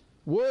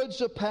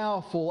 Words are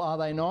powerful, are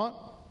they not?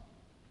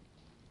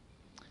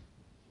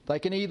 They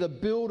can either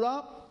build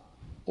up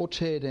or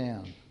tear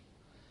down.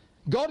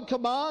 God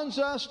commands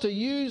us to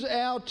use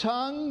our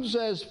tongues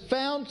as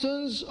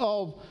fountains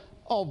of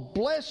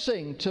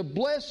blessing, to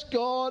bless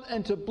God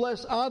and to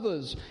bless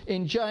others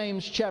in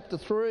James chapter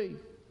 3.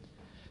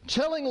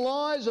 Telling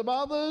lies of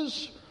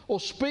others or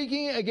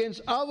speaking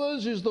against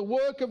others is the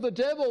work of the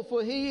devil,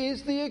 for he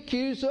is the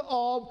accuser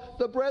of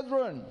the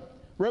brethren.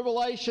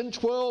 Revelation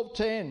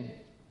 12:10.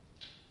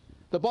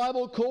 The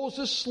Bible calls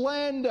this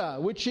slander,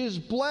 which is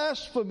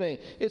blasphemy.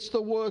 It's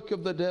the work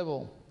of the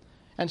devil.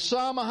 And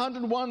Psalm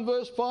 101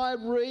 verse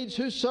 5 reads,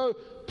 Whoso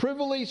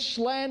privily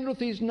slandereth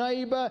his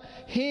neighbour,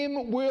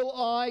 him will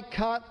I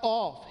cut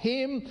off.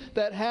 Him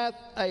that hath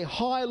a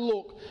high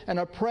look and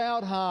a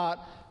proud heart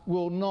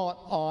will not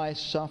I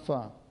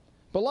suffer.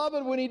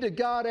 Beloved, we need to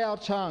guard our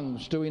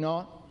tongues, do we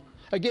not?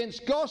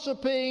 Against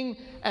gossiping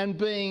and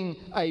being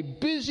a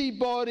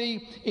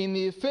busybody in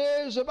the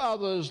affairs of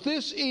others.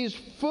 This is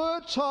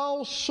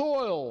fertile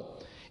soil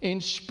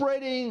in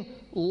spreading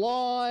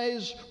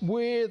lies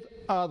with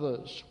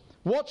others.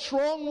 What's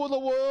wrong with the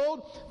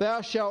world?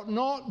 Thou shalt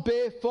not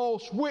bear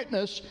false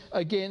witness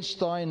against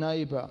thy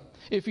neighbour.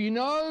 If you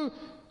know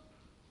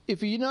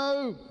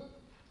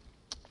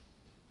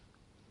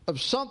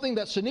of something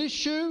that's an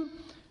issue,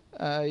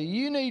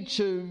 you need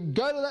to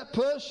go to that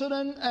person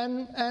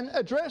and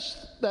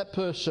address that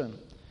person,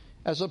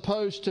 as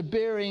opposed to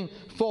bearing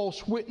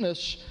false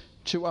witness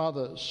to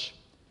others.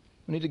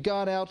 We need to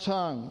guard our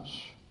tongues.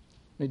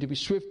 We need to be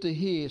swift to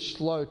hear,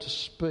 slow to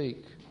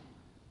speak.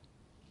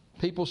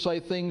 People say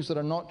things that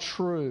are not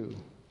true,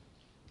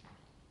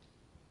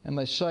 and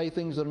they say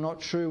things that are not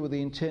true with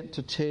the intent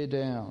to tear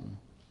down.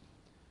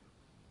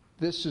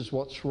 This is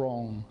what's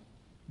wrong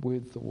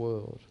with the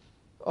world.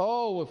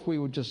 Oh, if we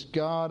would just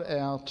guard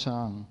our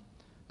tongue.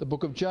 The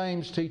book of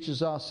James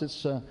teaches us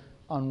it's an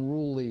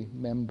unruly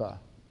member.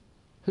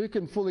 Who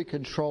can fully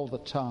control the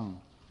tongue?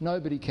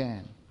 Nobody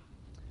can.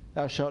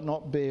 Thou shalt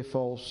not bear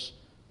false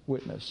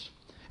witness.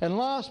 And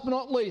last but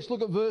not least,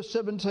 look at verse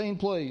 17,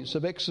 please,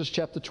 of Exodus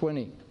chapter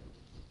 20.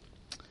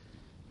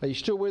 Are you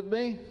still with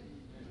me?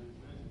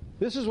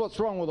 This is what's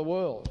wrong with the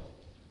world.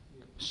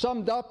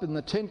 Summed up in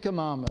the Ten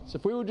Commandments.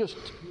 If we would just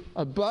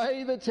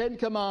obey the Ten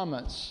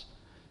Commandments,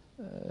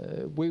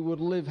 we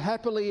would live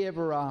happily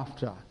ever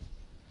after.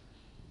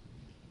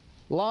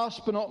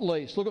 Last but not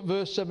least, look at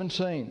verse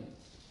 17.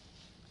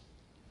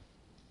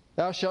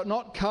 Thou shalt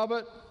not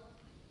covet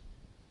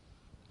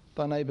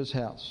thy neighbour's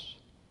house,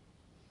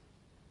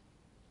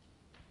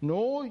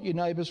 nor your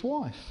neighbour's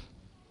wife,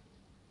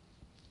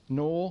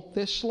 nor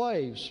their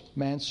slaves,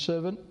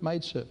 manservant,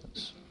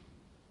 maidservants.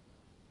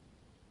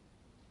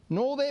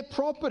 nor their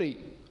property,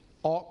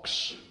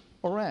 ox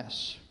or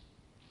ass,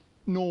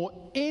 nor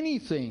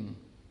anything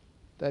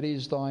that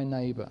is thy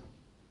neighbour.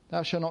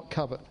 Thou shalt not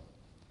covet.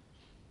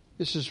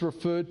 This is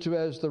referred to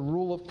as the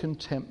rule of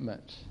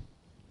contentment.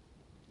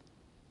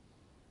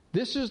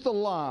 This is the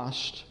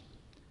last,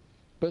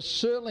 but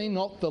certainly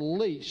not the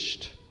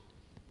least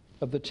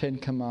of the 10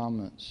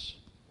 Commandments.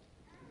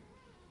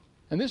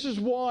 And this is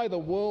why the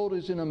world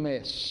is in a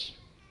mess.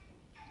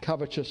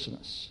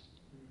 Covetousness.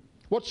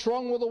 What's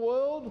wrong with the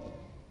world?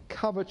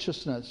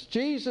 Covetousness.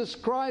 Jesus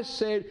Christ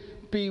said,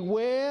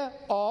 beware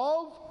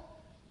of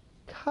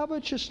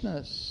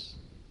covetousness.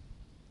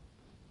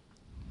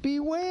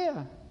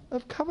 Beware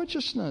of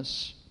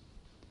covetousness.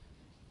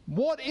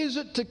 What is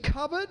it to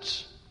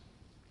covet?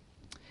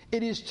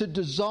 It is to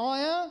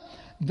desire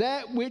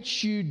that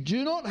which you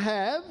do not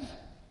have,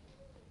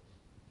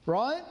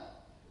 right?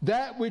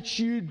 That which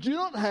you do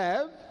not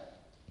have,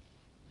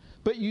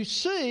 but you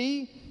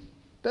see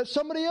that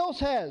somebody else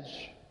has.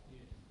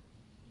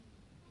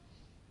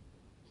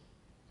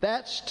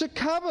 That's to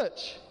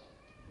covet.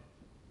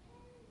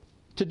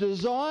 To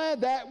desire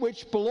that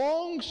which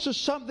belongs to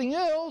something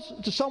else,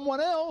 to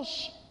someone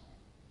else,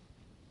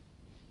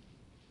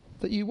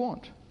 that you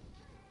want.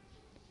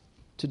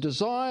 To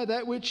desire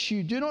that which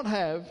you do not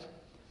have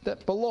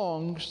that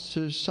belongs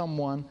to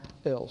someone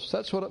else.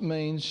 That's what it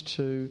means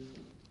to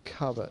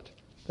covet.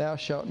 Thou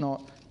shalt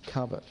not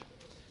covet.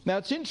 Now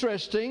it's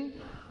interesting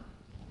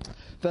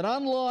that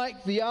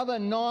unlike the other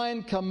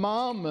 9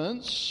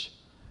 commandments,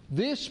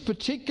 this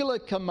particular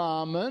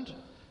commandment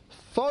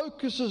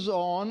focuses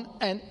on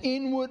an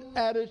inward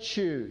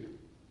attitude,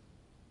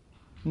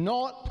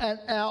 not an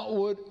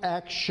outward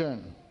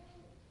action.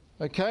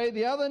 Okay,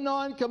 the other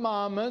 9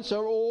 commandments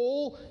are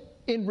all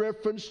in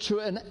reference to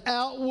an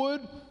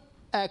outward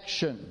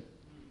action.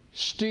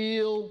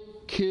 Steal,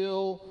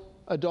 kill,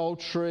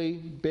 adultery,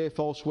 bear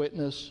false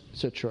witness,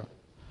 etc.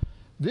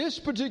 This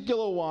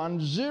particular one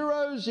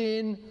zeroes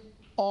in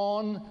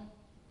on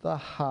the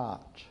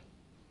heart.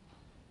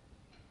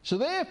 So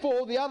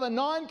therefore, the other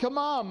 9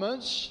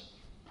 commandments,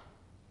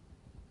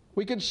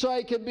 we could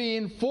say, can be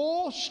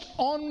enforced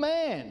on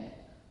man.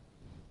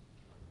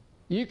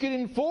 You can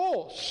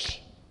enforce,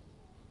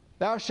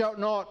 thou shalt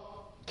not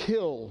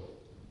kill,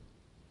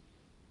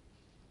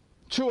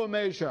 to a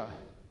measure,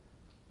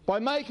 by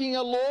making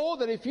a law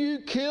that if you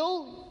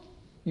kill,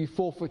 you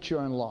forfeit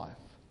your own life.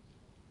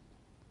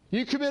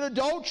 You commit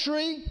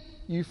adultery,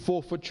 you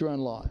forfeit your own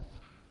life.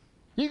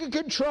 You can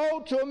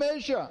control to a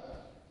measure.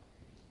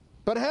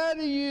 But how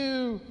do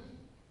you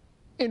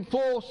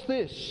enforce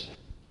this?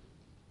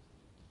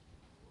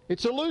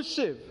 It's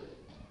elusive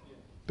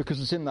because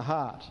it's in the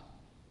heart.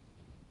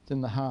 It's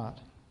in the heart.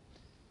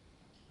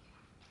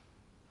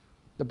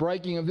 The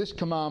breaking of this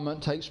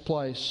commandment takes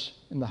place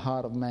in the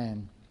heart of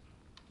man.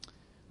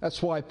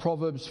 That's why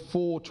Proverbs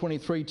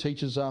 4:23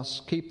 teaches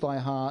us, keep thy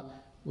heart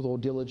with all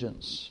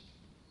diligence,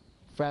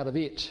 for out of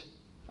it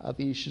are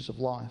the issues of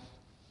life.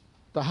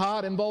 The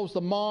heart involves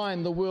the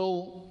mind, the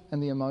will,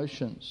 and the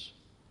emotions.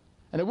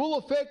 And it will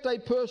affect a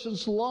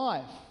person's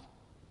life,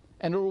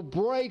 and it will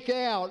break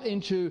out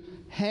into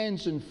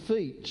hands and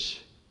feet,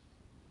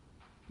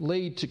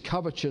 lead to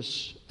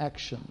covetous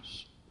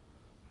actions.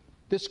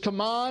 This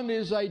command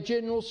is a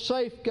general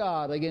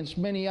safeguard against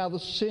many other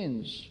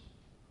sins.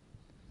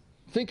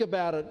 Think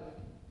about it.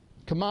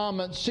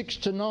 Commandments 6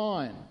 to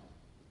 9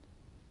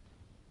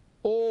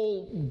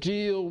 all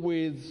deal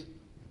with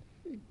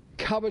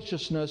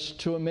covetousness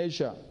to a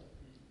measure.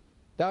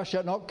 Thou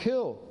shalt not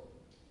kill,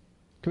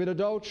 commit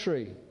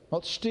adultery,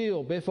 not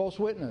steal, bear false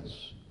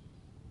witness.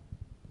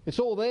 It's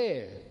all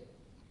there.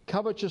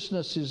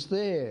 Covetousness is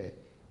there.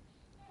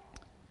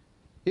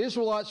 The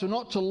Israelites were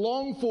not to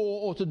long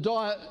for or to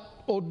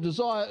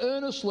desire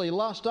earnestly,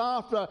 lust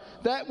after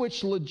that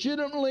which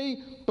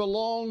legitimately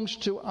belongs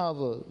to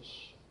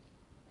others.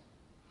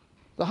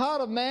 The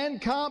heart of man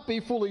can't be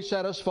fully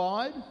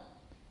satisfied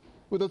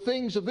with the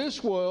things of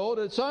this world.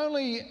 It's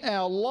only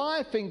our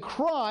life in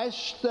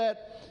Christ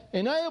that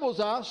enables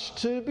us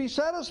to be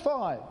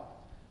satisfied.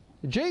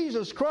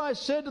 Jesus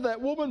Christ said to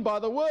that woman by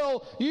the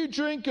well, you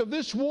drink of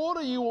this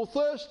water, you will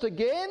thirst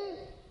again.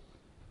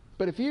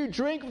 But if you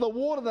drink the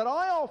water that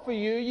I offer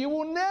you, you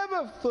will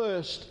never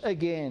thirst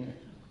again.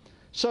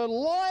 So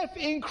life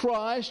in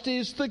Christ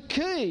is the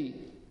key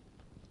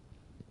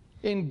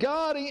in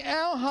guarding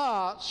our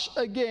hearts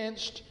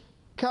against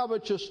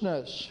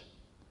covetousness.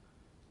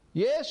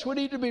 Yes, we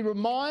need to be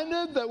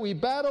reminded that we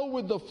battle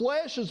with the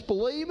flesh as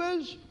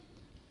believers.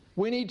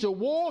 We need to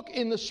walk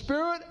in the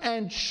Spirit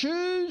and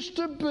choose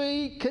to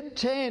be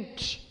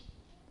content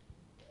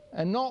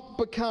and not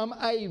become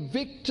a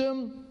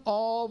victim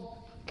of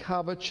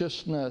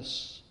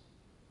covetousness.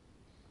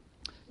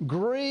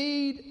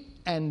 Greed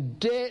and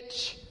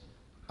debt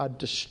are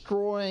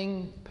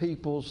destroying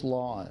people's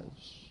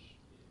lives,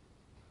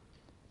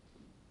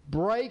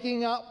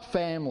 breaking up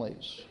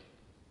families,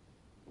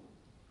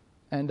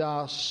 and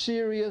are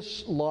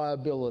serious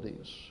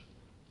liabilities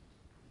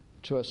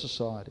to our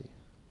society.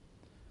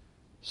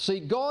 See,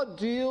 God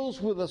deals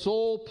with us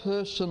all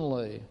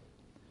personally,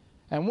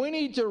 And we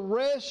need to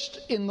rest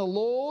in the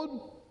Lord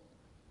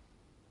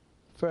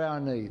for our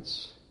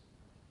needs.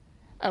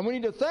 And we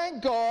need to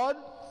thank God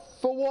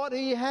for what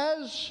He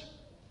has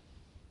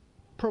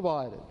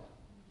provided.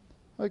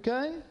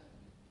 Okay?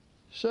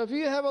 So if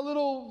you have a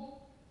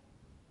little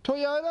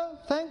Toyota,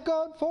 thank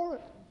God for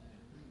it.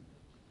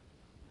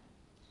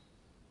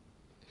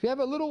 If you have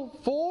a little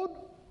Ford,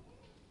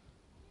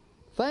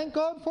 thank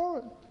God for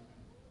it.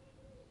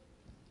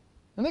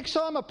 The next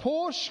time a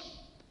Porsche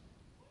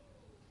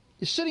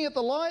is sitting at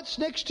the lights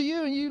next to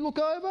you and you look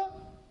over,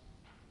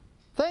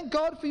 thank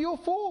God for your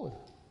Ford.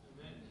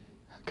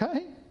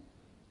 Okay?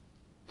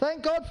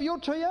 Thank God for your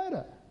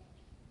Toyota.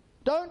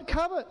 Don't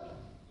covet.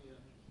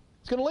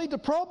 It's going to lead to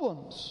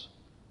problems.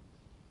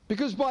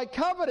 Because by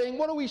coveting,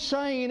 what are we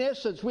saying in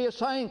essence? We are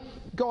saying,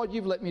 God,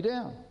 you've let me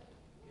down.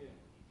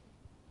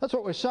 That's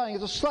what we're saying.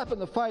 It's a slap in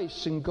the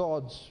face in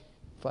God's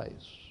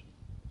face.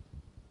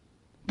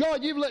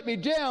 God, you've let me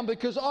down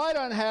because I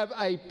don't have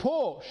a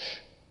Porsche.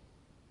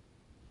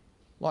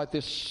 Like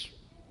this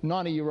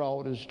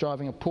 90-year-old is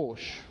driving a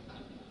Porsche.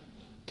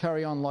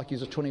 Carry on like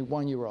he's a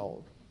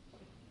 21-year-old.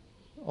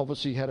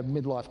 Obviously he had a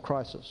midlife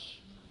crisis.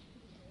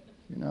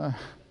 You know,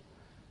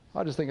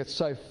 I just think it's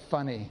so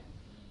funny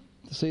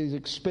to see these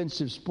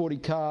expensive sporty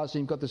cars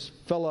and you've got this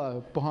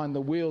fellow behind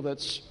the wheel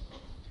that's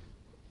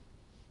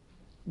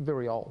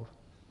very old.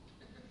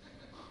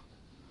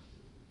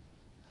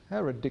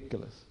 How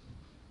ridiculous.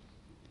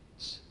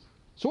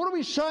 So what are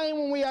we saying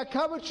when we are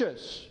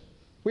covetous?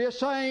 We are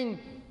saying,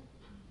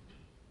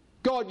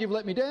 God, you've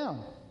let me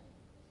down.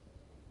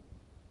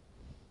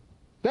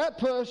 That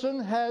person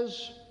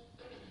has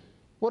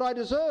what I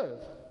deserve.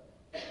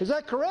 Is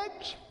that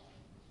correct?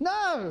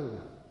 No.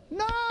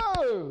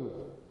 No.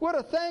 We're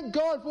to thank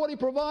God for what He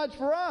provides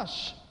for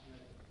us.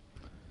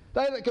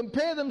 They that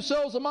compare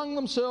themselves among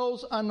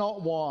themselves are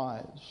not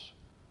wise.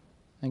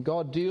 And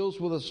God deals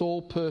with us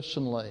all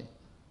personally.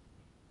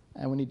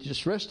 And we need to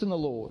just rest in the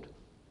Lord.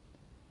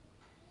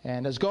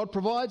 And as God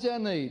provides our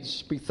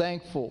needs, be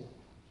thankful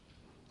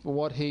for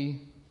what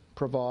He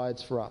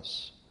provides for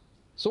us.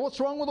 So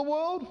what's wrong with the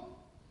world?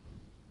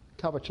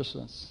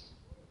 Covetousness.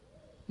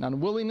 An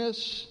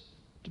unwillingness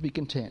to be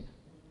content.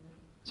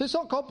 So it's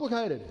not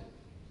complicated.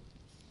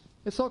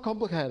 It's not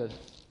complicated.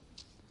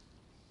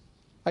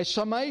 A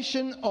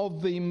summation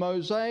of the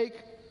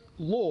Mosaic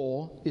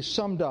law is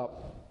summed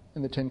up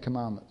in the Ten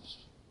Commandments.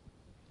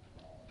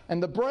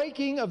 And the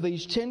breaking of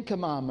these Ten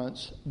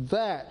Commandments,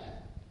 that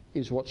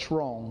is what's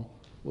wrong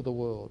with the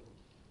world.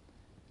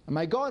 And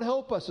may God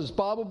help us as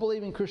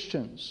Bible-believing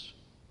Christians,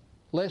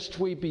 lest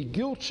we be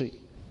guilty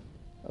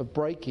of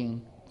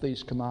breaking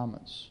these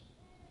commandments.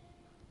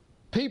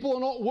 People are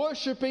not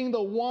worshipping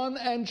the one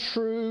and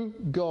true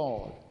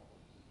God.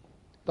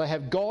 They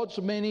have gods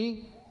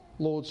many,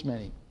 lords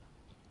many.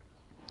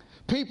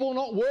 People are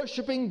not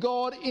worshipping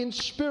God in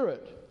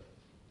spirit.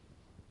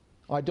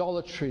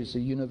 Idolatry is a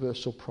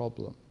universal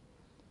problem.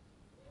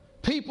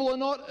 People are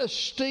not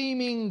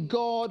esteeming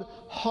God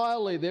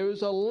highly. There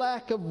is a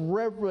lack of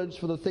reverence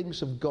for the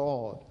things of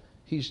God,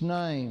 His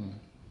name,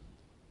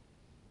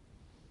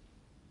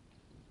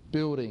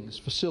 buildings,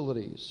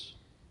 facilities,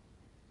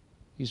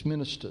 His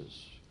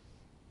ministers.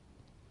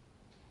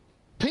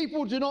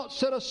 People do not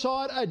set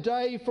aside a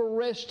day for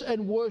rest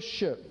and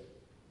worship.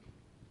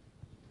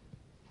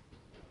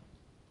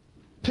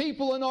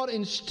 People are not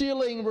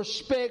instilling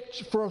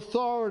respect for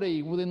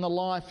authority within the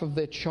life of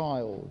their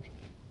child.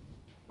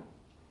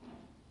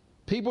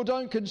 People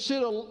don't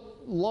consider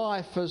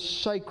life as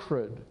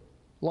sacred.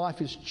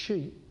 Life is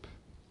cheap.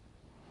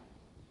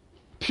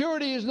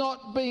 Purity is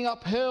not being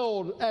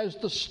upheld as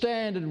the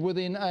standard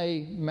within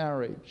a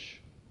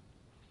marriage.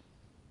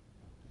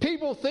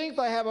 People think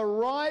they have a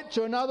right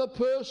to another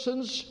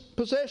person's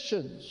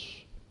possessions.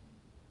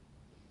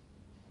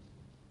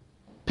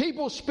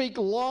 People speak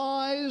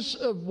lies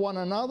of one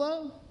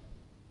another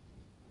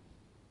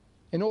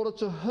in order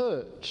to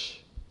hurt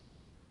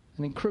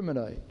and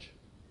incriminate,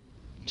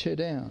 tear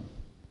down.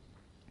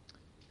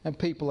 And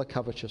people are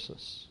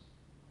covetous.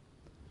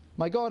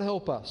 May God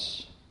help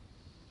us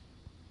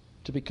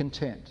to be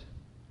content.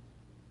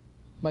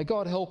 May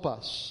God help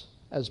us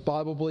as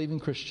Bible-believing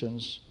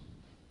Christians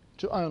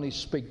to only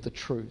speak the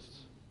truth.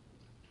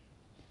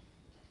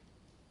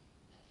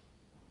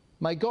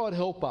 May God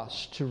help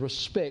us to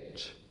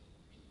respect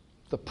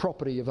the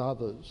property of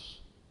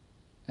others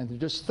and to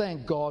just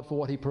thank God for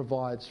what He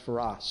provides for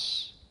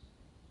us.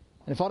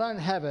 And if I don't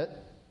have it,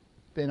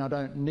 then I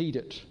don't need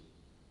it.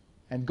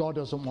 And God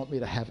doesn't want me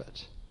to have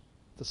it.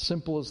 It's as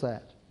simple as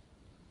that.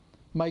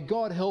 May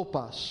God help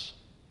us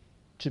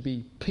to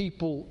be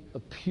people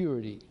of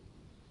purity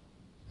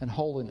and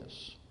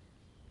holiness.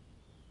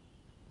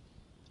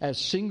 As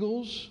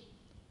singles,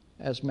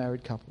 as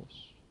married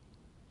couples.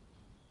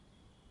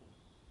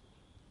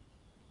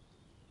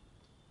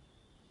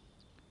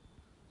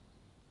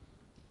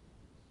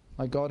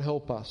 May God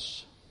help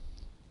us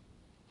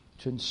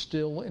to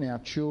instill in our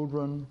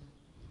children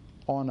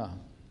honour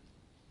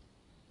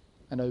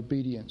and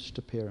obedience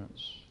to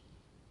parents.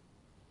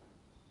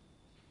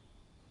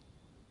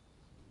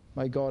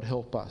 May God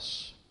help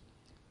us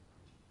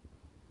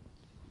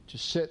to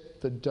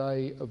set the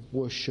day of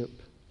worship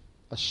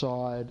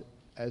aside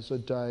as a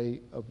day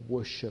of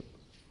worship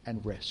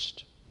and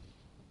rest.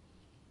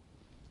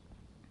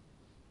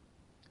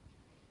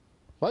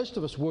 Most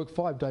of us work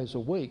 5 days a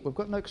week. We've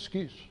got no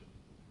excuse.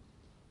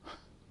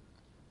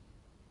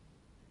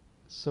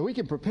 So we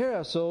can prepare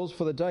ourselves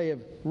for the day of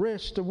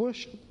rest to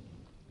worship.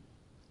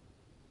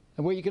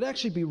 And where you could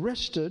actually be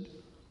rested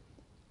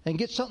and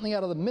get something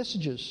out of the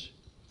messages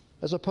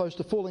as opposed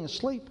to falling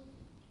asleep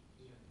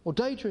or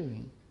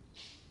daydreaming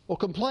or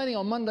complaining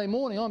on Monday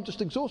morning, I'm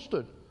just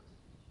exhausted.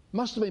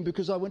 Must have been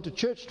because I went to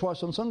church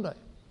twice on Sunday.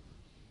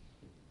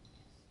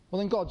 Well,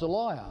 then God's a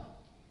liar.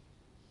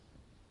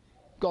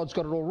 God's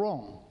got it all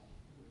wrong.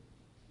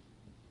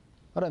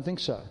 I don't think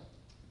so.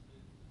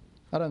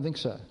 I don't think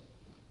so.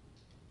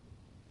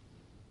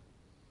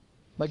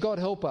 May God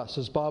help us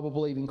as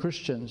Bible-believing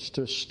Christians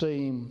to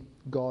esteem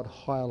God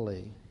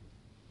highly.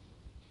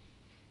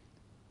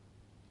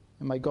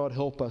 And may God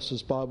help us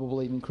as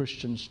Bible-believing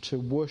Christians to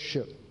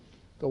worship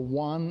the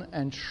one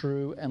and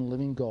true and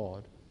living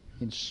God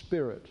in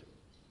spirit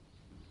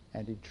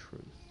and in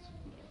truth.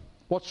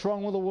 What's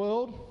wrong with the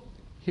world?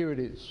 Here it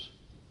is.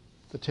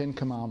 The 10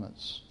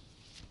 Commandments.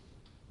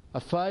 A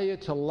failure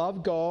to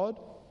love God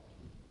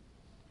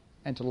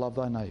and to love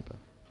thy neighbour.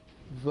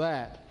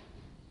 That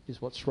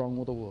is what's wrong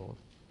with the world.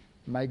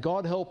 May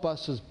God help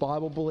us as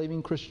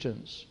Bible-believing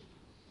Christians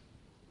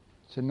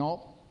to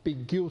not be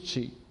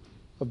guilty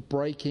of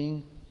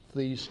breaking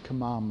these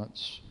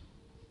commandments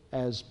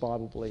as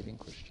Bible-believing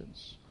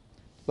Christians.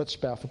 Let's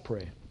bow for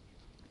prayer.